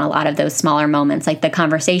picked up on a lot of those smaller moments, like the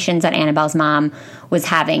conversations that Annabelle's mom was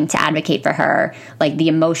having to advocate for her, like the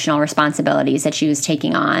emotional responsibilities that she was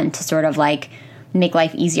taking on to sort of like make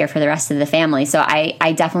life easier for the rest of the family. So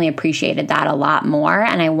I definitely appreciated that a lot more.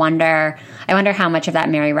 And I wonder how much of that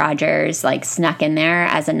Mary Rogers like snuck in there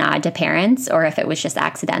as a nod to parents or if it was just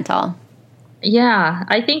accidental. Yeah,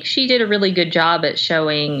 I think she did a really good job at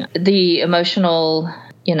showing the emotional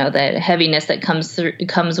the heaviness that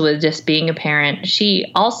comes with just being a parent.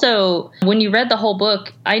 She also, when you read the whole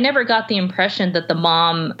book, I never got the impression that the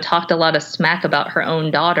mom talked a lot of smack about her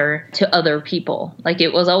own daughter to other people. Like,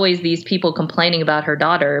 it was always these people complaining about her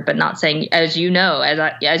daughter, but not saying, as you know,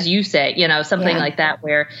 as you say, something like that,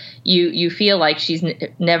 where you feel like she's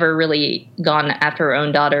never really gone after her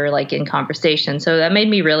own daughter, like in conversation. So that made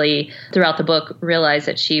me really, throughout the book, realize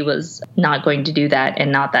that she was not going to do that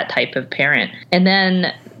and not that type of parent. And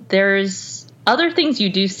then there's other things you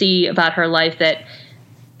do see about her life that,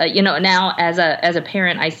 now as a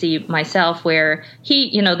parent, I see myself where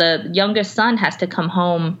the youngest son has to come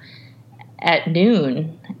home at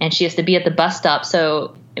noon and she has to be at the bus stop.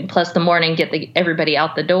 So plus the morning, get everybody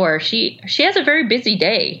out the door. She has a very busy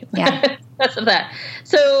day. Yeah. Because of that.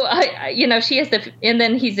 So, she has to, and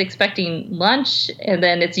then he's expecting lunch, and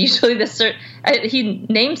then it's usually he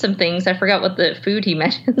named some things. I forgot what the food he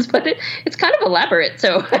mentions, but it's kind of elaborate.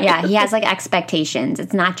 So yeah, he has like expectations.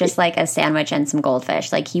 It's not just like a sandwich and some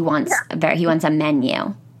goldfish. Like he wants a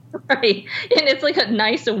menu. Right. And it's like a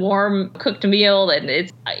nice, warm cooked meal.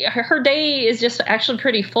 And her day is just actually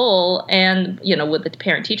pretty full. And, with the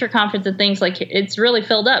parent teacher conference and things, like, it's really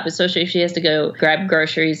filled up, especially if she has to go grab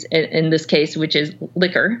groceries in this case, which is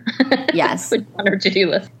liquor. Yes. On her to-do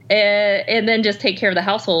list. And then just take care of the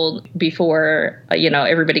household before,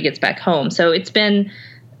 everybody gets back home. So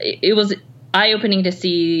it was eye-opening to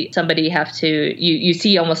see somebody have to, you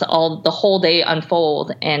see almost the whole day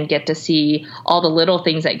unfold and get to see all the little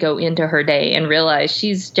things that go into her day and realize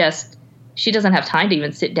she doesn't have time to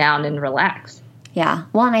even sit down and relax. Yeah.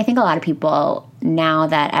 Well, and I think a lot of people, now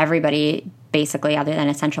that everybody basically, other than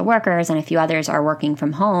essential workers and a few others, are working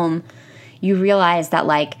from home, you realize that,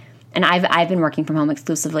 like, and I've been working from home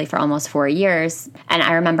exclusively for almost 4 years. And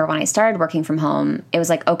I remember when I started working from home, it was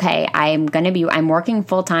like, okay, I'm working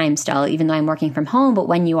full time still, even though I'm working from home. But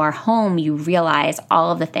when you are home, you realize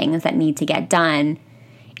all of the things that need to get done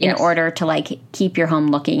in order to, like, keep your home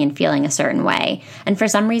looking and feeling a certain way. And for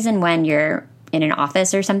some reason, when you're in an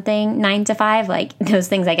office or something 9 to 5, like, those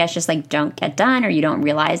things, I guess, just like don't get done, or you don't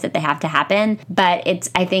realize that they have to happen. But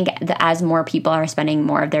I think that as more people are spending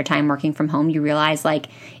more of their time working from home, you realize, like,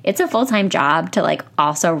 it's a full-time job to, like,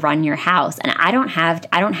 also run your house. And I don't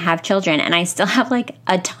have children, and I still have, like,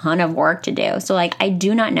 a ton of work to do. So, like, I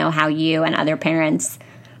do not know how you and other parents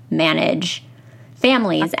manage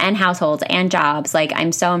families and households and jobs. Like,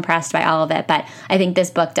 I'm so impressed by all of it, but I think this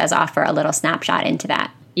book does offer a little snapshot into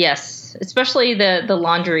that. Yes, especially the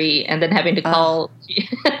laundry, and then having to call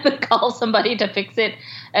somebody to fix it.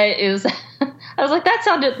 I was like, that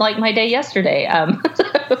sounded like my day yesterday.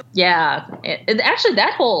 Yeah, and actually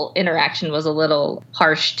that whole interaction was a little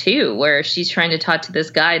harsh too, where she's trying to talk to this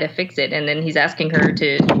guy to fix it, and then he's asking her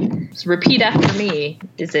to repeat after me.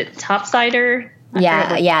 Is it topsider?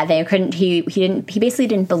 Yeah. They couldn't. He basically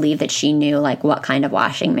didn't believe that she knew, like, what kind of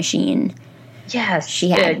washing machine. Yes,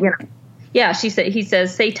 she had. Yeah, he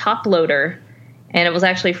says, say top loader, and it was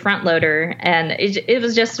actually front loader. And it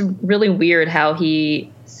was just really weird how he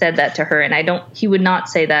said that to her. And he would not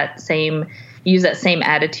use that same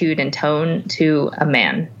attitude and tone to a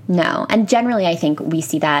man. No. And generally, I think we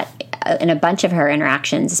see that in a bunch of her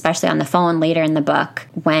interactions, especially on the phone later in the book,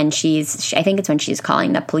 when I think it's when she's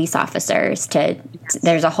calling the police officers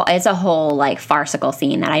it's a whole like farcical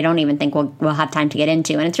scene that I don't even think we'll have time to get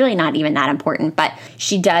into. And it's really not even that important, but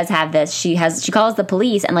she does have this, she calls the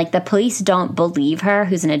police, and, like, the police don't believe her,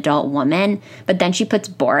 who's an adult woman, but then she puts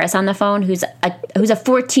Boris on the phone, who's a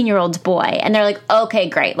 14-year-old boy. And they're like, okay,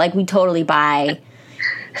 great. Like, we totally buy.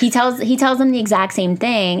 He tells them the exact same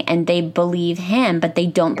thing, and they believe him, but they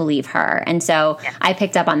don't believe her. And so I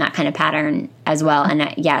picked up on that kind of pattern as well.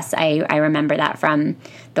 And yes, I remember that from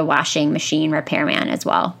the washing machine repairman as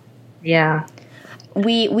well. Yeah.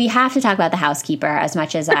 We have to talk about the housekeeper, as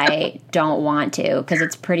much as I don't want to, because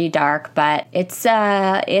it's pretty dark, but it's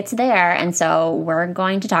there, and so we're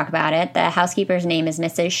going to talk about it. The housekeeper's name is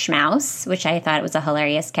Mrs. Schmaus, which I thought was a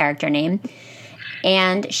hilarious character name.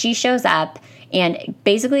 And she shows up and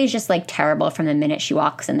basically is just, like, terrible from the minute she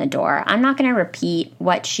walks in the door. I'm not going to repeat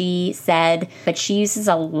what she said, but she uses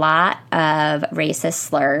a lot of racist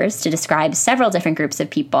slurs to describe several different groups of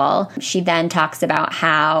people. She then talks about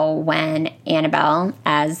how when Annabelle,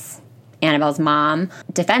 as Annabelle's mom,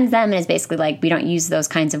 defends them and is basically like, we don't use those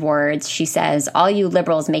kinds of words. She says, all you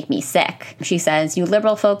liberals make me sick. She says, you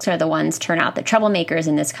liberal folks are the ones turn out the troublemakers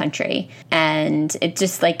in this country. And it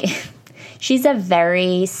just, like... She's a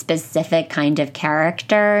very specific kind of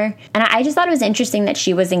character. And I just thought it was interesting that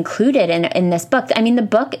she was included in this book. I mean, the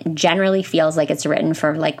book generally feels like it's written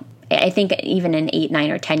for, like, I think even an 8,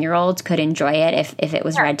 9, or 10-year-olds could enjoy it if it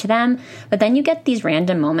was read to them. But then you get these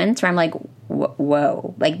random moments where I'm like,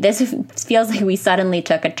 whoa, like this feels like we suddenly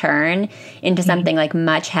took a turn into something like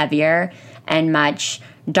much heavier and much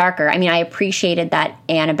darker. I mean, I appreciated that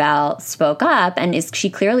Annabelle spoke up, and she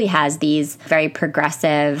clearly has these very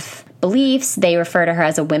progressive beliefs. They refer to her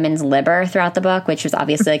as a women's liber throughout the book, which was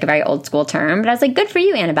obviously like a very old school term. But I was like, good for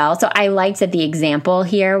you, Annabelle. So I liked that the example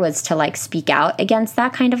here was to like speak out against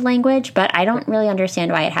that kind of language, but I don't really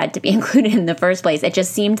understand why it had to be included in the first place. It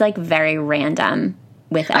just seemed like very random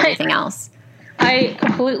with everything else. I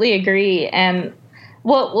completely agree. And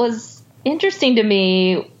what was interesting to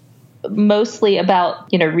me mostly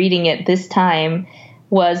about, reading it this time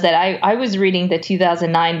was that I was reading the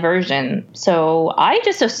 2009 version. So I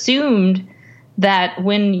just assumed that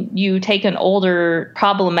when you take an older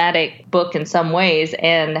problematic book in some ways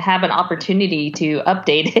and have an opportunity to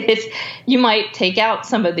update it, you might take out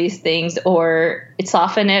some of these things or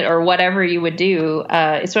soften it or whatever you would do,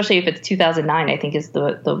 especially if it's 2009, I think is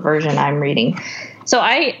the version I'm reading. So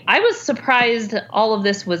I was surprised all of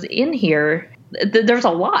this was in here. There's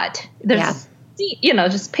a lot. There's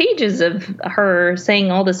just pages of her saying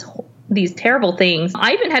all these terrible things.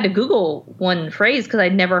 I even had to Google one phrase because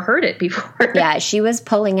I'd never heard it before. Yeah, she was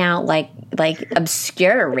pulling out like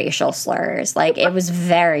obscure racial slurs. Like it was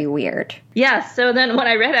very weird. Yeah. So then when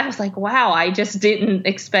I read it, I was like, wow, I just didn't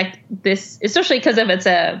expect this, especially because if it's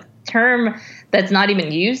a term that's not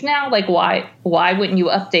even used now, like why wouldn't you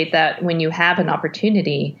update that when you have an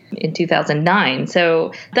opportunity in 2009?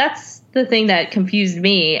 So that's the thing that confused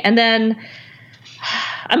me. And then,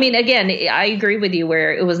 I mean, again, I agree with you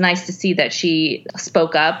where it was nice to see that she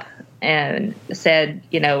spoke up and said,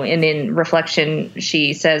 and in reflection,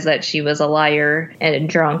 she says that she was a liar and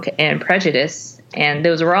drunk and prejudiced. And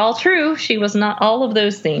those were all true. She was not all of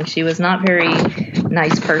those things. She was not a very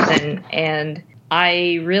nice person. And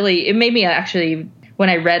it made me actually, when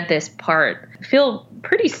I read this part, feel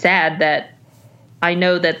pretty sad that I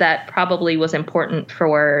know that probably was important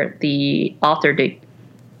for the author to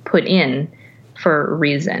put in for a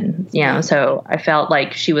reason, so I felt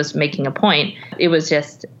like she was making a point. It was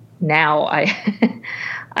just now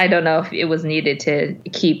I don't know if it was needed to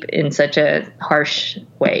keep in such a harsh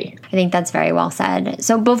way. I think that's very well said.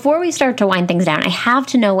 So before we start to wind things down, I have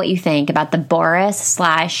to know what you think about the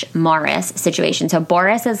Boris/Morris situation. So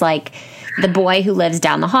Boris is like the boy who lives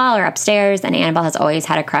down the hall or upstairs, and Annabelle has always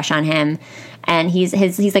had a crush on him. And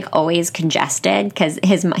he's like always congested because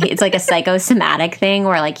it's like a psychosomatic thing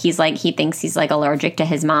where like he thinks he's like allergic to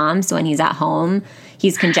his mom. So when he's at home,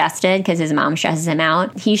 he's congested because his mom stresses him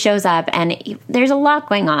out. He shows up and there's a lot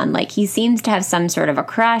going on. Like he seems to have some sort of a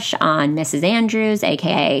crush on Mrs. Andrews,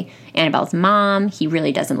 aka Annabelle's mom. He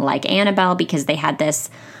really doesn't like Annabelle because they had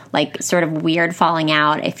this like sort of weird falling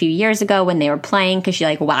out a few years ago when they were playing because she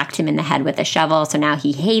like whacked him in the head with a shovel. So now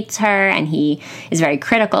he hates her and he is very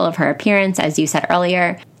critical of her appearance, as you said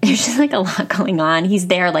earlier. There's just like a lot going on. He's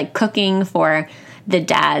there like cooking for the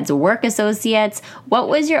dad's work associates. What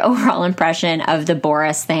was your overall impression of the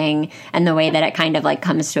Boris thing and the way that it kind of like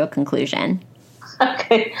comes to a conclusion?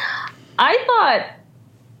 Okay. I thought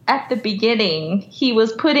at the beginning he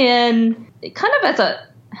was put in kind of as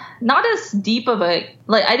not as deep of I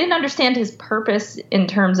didn't understand his purpose in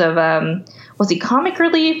terms of, was he comic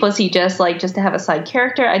relief? Was he just to have a side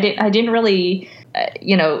character? I didn't really,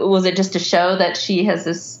 was it just to show that she has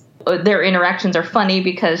this, their interactions are funny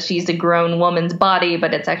because she's a grown woman's body,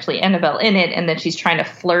 but it's actually Annabelle in it. And then she's trying to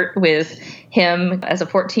flirt with him as a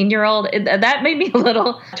 14-year-old. That made me a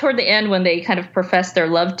little, toward the end when they kind of professed their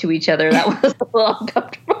love to each other, that was a little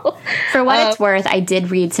uncomfortable. For what it's worth, I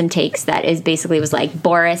did read some takes that was like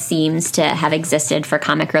Boris seems to have existed for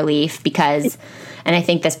comic relief because, and I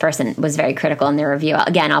think this person was very critical in their review.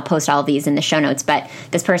 Again, I'll post all of these in the show notes, but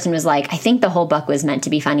this person was like, I think the whole book was meant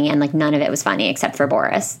to be funny and like none of it was funny except for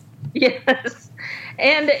Boris. Yes.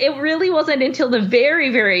 And it really wasn't until the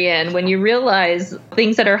very, very end when you realize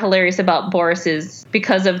things that are hilarious about Boris is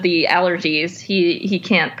because of the allergies. He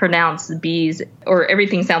can't pronounce bees, or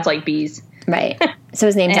everything sounds like bees. Right. So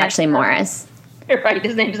his name's actually Morris. Right.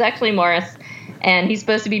 His name's actually Morris. And he's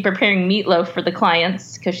supposed to be preparing meatloaf for the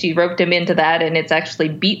clients because she roped him into that. And it's actually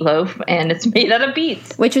beetloaf and it's made out of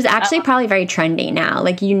beets. Which was actually probably very trendy now.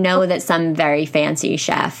 Like, that some very fancy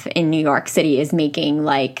chef in New York City is making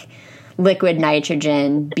like liquid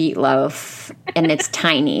nitrogen beetloaf, and it's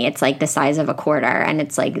tiny. It's like the size of a quarter, and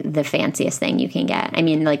it's like the fanciest thing you can get. I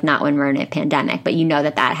mean, like not when we're in a pandemic, but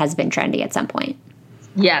that has been trendy at some point.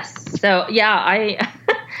 Yes. So yeah,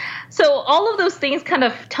 So all of those things kind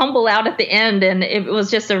of tumble out at the end, and it was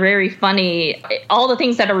just a very funny, all the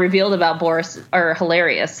things that are revealed about Boris are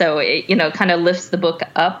hilarious. So it, kind of lifts the book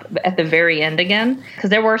up at the very end again, because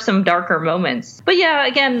there were some darker moments. But yeah,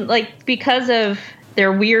 again, like because of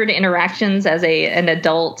their weird interactions as an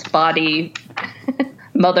adult body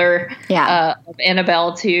mother of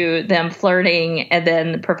Annabelle, to them flirting and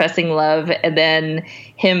then professing love, and then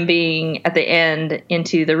him being at the end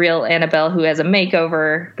into the real Annabelle who has a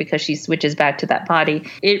makeover because she switches back to that body.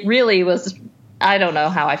 It really was, I don't know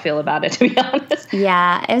how I feel about it, to be honest.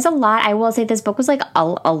 Yeah, it was a lot. I will say this book was like a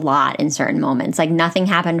lot in certain moments. Like nothing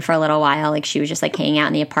happened for a little while. Like she was just like hanging out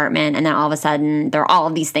in the apartment, and then all of a sudden there are all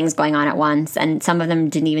of these things going on at once, and some of them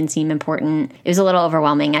didn't even seem important. It was a little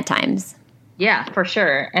overwhelming at times. Yeah, for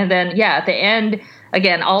sure. And then, at the end,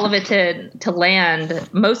 again, all of it to land,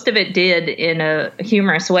 most of it did in a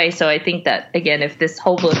humorous way. So I think that, again, if this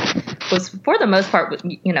whole book was, for the most part,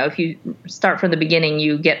 if you start from the beginning,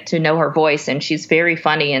 you get to know her voice, and she's very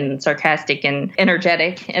funny and sarcastic and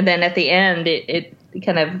energetic. And then at the end, it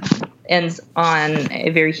kind of ends on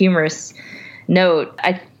a very humorous note.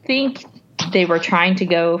 I think they were trying to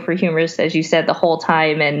go for humorous, as you said, the whole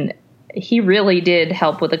time, and he really did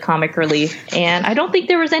help with the comic relief. And I don't think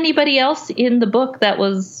there was anybody else in the book that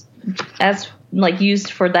was as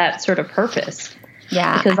used for that sort of purpose.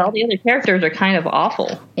 Yeah. Because all the other characters are kind of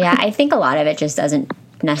awful. Yeah, I think a lot of it just doesn't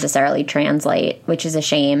necessarily translate, which is a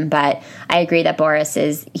shame. But I agree that Boris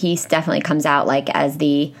he definitely comes out as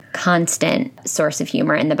the constant source of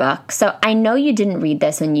humor in the book. So I know you didn't read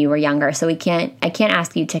this when you were younger, so I can't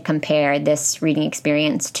ask you to compare this reading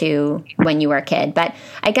experience to when you were a kid. But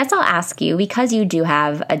I guess I'll ask you, because you do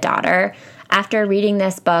have a daughter, after reading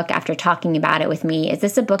this book, after talking about it with me, is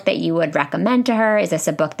this a book that you would recommend to her? Is this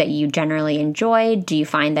a book that you generally enjoyed? Do you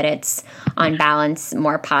find that it's, on balance,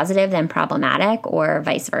 more positive than problematic, or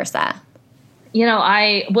vice versa?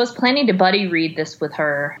 I was planning to buddy read this with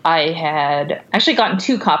her. I had actually gotten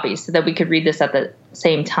 2 copies so that we could read this at the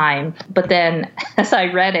same time. But then as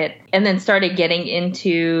I read it and then started getting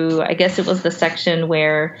into, I guess it was the section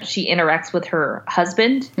where she interacts with her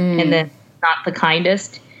husband and then not the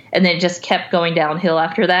kindest. And then it just kept going downhill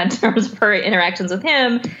after that in terms of her interactions with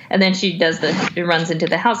him. And then she runs into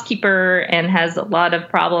the housekeeper and has a lot of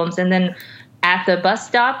problems. And then at the bus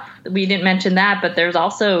stop, we didn't mention that, but there's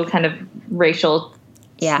also kind of racial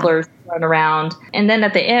slurs thrown around. And then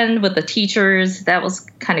at the end with the teachers, that was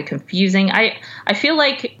kind of confusing. I feel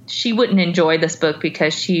like she wouldn't enjoy this book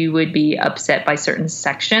because she would be upset by certain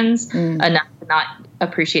sections enough to not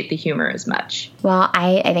appreciate the humor as much. Well,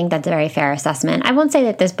 I think that's a very fair assessment. I won't say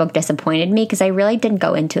that this book disappointed me, because I really didn't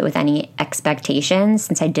go into it with any expectations,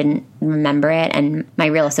 since I didn't remember it, and my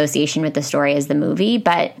real association with the story is the movie.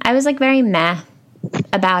 But I was very meh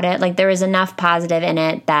about it. There was enough positive in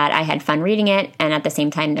it that I had fun reading it, and at the same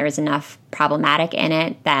time there was enough problematic in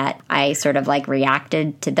it that I sort of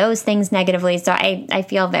reacted to those things negatively. So I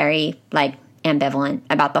feel very ambivalent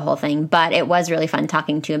about the whole thing, but it was really fun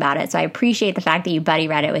talking to you about it. So I appreciate the fact that you buddy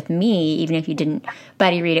read it with me, even if you didn't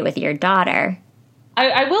buddy read it with your daughter.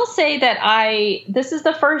 I will say that this is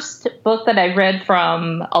the first book that I read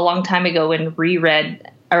from a long time ago and reread,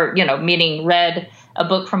 or, meaning read a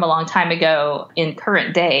book from a long time ago in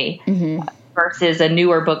current day versus a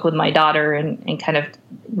newer book with my daughter and kind of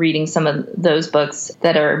reading some of those books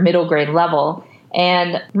that are middle grade level.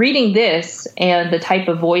 And reading this and the type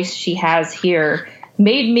of voice she has here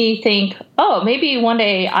made me think, oh, maybe one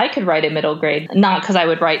day I could write a middle grade. Not because I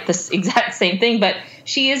would write this exact same thing, but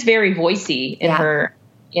she is very voicey in her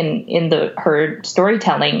her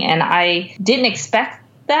storytelling, and I didn't expect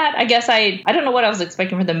that. I guess I don't know what I was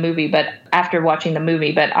expecting for the movie, but after watching the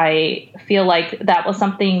movie, but I feel like that was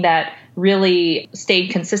something that really stayed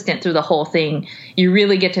consistent through the whole thing. You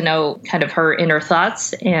really get to know kind of her inner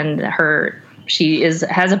thoughts, and she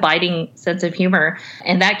has a biting sense of humor,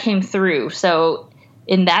 and that came through. So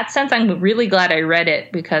in that sense, I'm really glad I read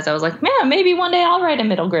it, because I was like, man, maybe one day I'll write a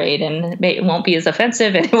middle grade, and it won't be as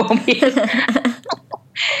offensive, and it won't be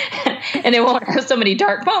and it won't have so many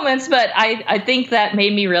dark moments. But I think that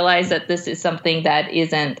made me realize that this is something that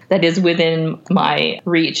is within my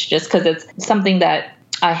reach, just because it's something that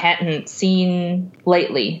I hadn't seen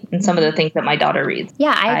lately in some of the things that my daughter reads.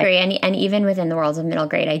 Yeah, I agree. And even within the worlds of middle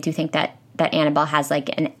grade, I do think that Annabelle has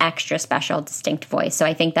an extra special, distinct voice. So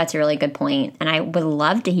I think that's a really good point. And I would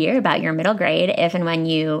love to hear about your middle grade if and when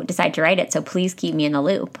you decide to write it. So please keep me in the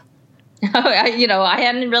loop. I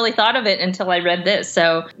hadn't really thought of it until I read this.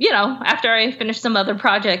 So, after I finish some other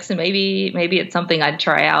projects, and maybe it's something I'd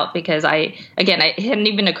try out, because it hadn't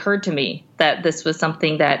even occurred to me that this was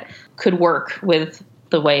something that could work with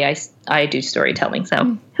the way I do storytelling. So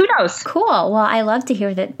who who knows? Cool. Well, I love to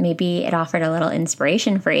hear that maybe it offered a little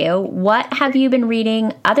inspiration for you. What have you been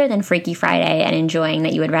reading other than Freaky Friday and enjoying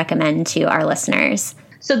that you would recommend to our listeners?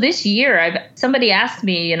 So this year, somebody asked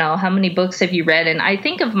me, how many books have you read? And I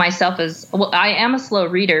think of myself as, well, I am a slow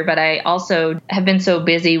reader, but I also have been so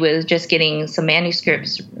busy with just getting some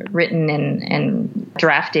manuscripts written and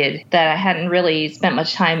drafted that I hadn't really spent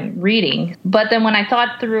much time reading. But then when I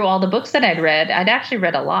thought through all the books that I'd read, I'd actually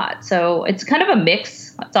read a lot. So it's kind of a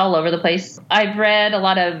mix. It's all over the place. I've read a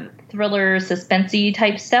lot of thriller, suspense-y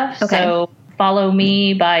type stuff. Okay. So Follow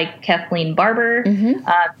Me by Kathleen Barber.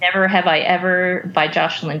 Never Have I Ever by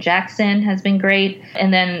Jocelyn Jackson has been great.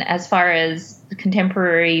 And then as far as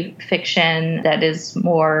contemporary fiction that is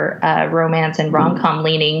more romance and rom-com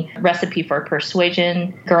leaning, Recipe for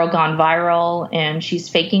Persuasion, Girl Gone Viral, and She's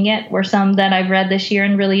Faking It were some that I've read this year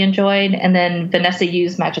and really enjoyed. And then Vanessa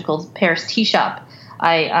Yu's Magical Paris Tea Shop.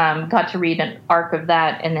 I got to read an arc of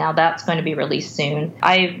that, and now that's going to be released soon.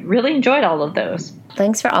 I really enjoyed all of those.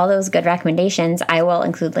 Thanks for all those good recommendations. I will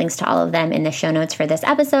include links to all of them in the show notes for this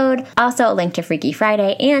episode. Also, a link to Freaky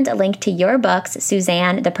Friday and a link to your books,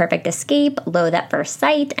 Suzanne, The Perfect Escape, Loathe at First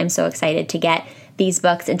Sight. I'm so excited to get these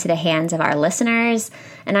books into the hands of our listeners.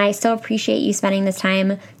 And I so appreciate you spending this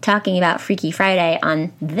time talking about Freaky Friday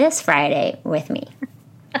on this Friday with me.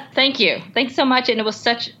 Thank you. Thanks so much. And it was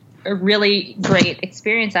such a really great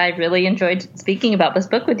experience. I really enjoyed speaking about this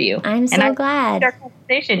book with you. I'm so glad. Our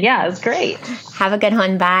conversation. Yeah, it was great. Have a good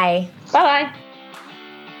one. Bye. Bye-bye.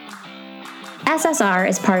 SSR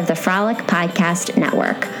is part of the Frolic Podcast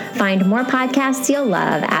Network. Find more podcasts you'll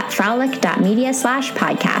love at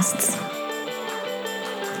frolic.media/podcasts.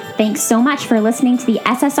 Thanks so much for listening to the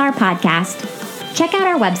SSR Podcast. Check out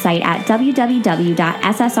our website at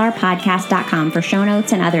www.ssrpodcast.com for show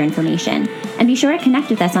notes and other information. And be sure to connect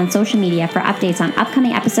with us on social media for updates on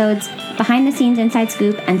upcoming episodes, behind-the-scenes inside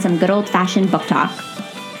scoop, and some good old-fashioned book talk.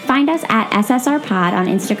 Find us at SSR Pod on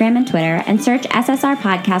Instagram and Twitter, and search SSR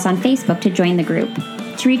Podcast on Facebook to join the group.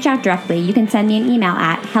 To reach out directly, you can send me an email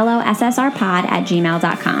at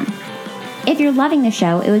hellossrpod@gmail.com. If you're loving the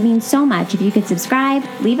show, it would mean so much if you could subscribe,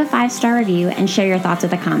 leave a 5-star review, and share your thoughts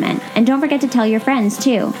with a comment. And don't forget to tell your friends,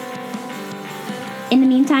 too. In the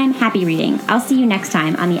meantime, happy reading. I'll see you next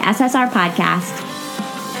time on the SSR Podcast.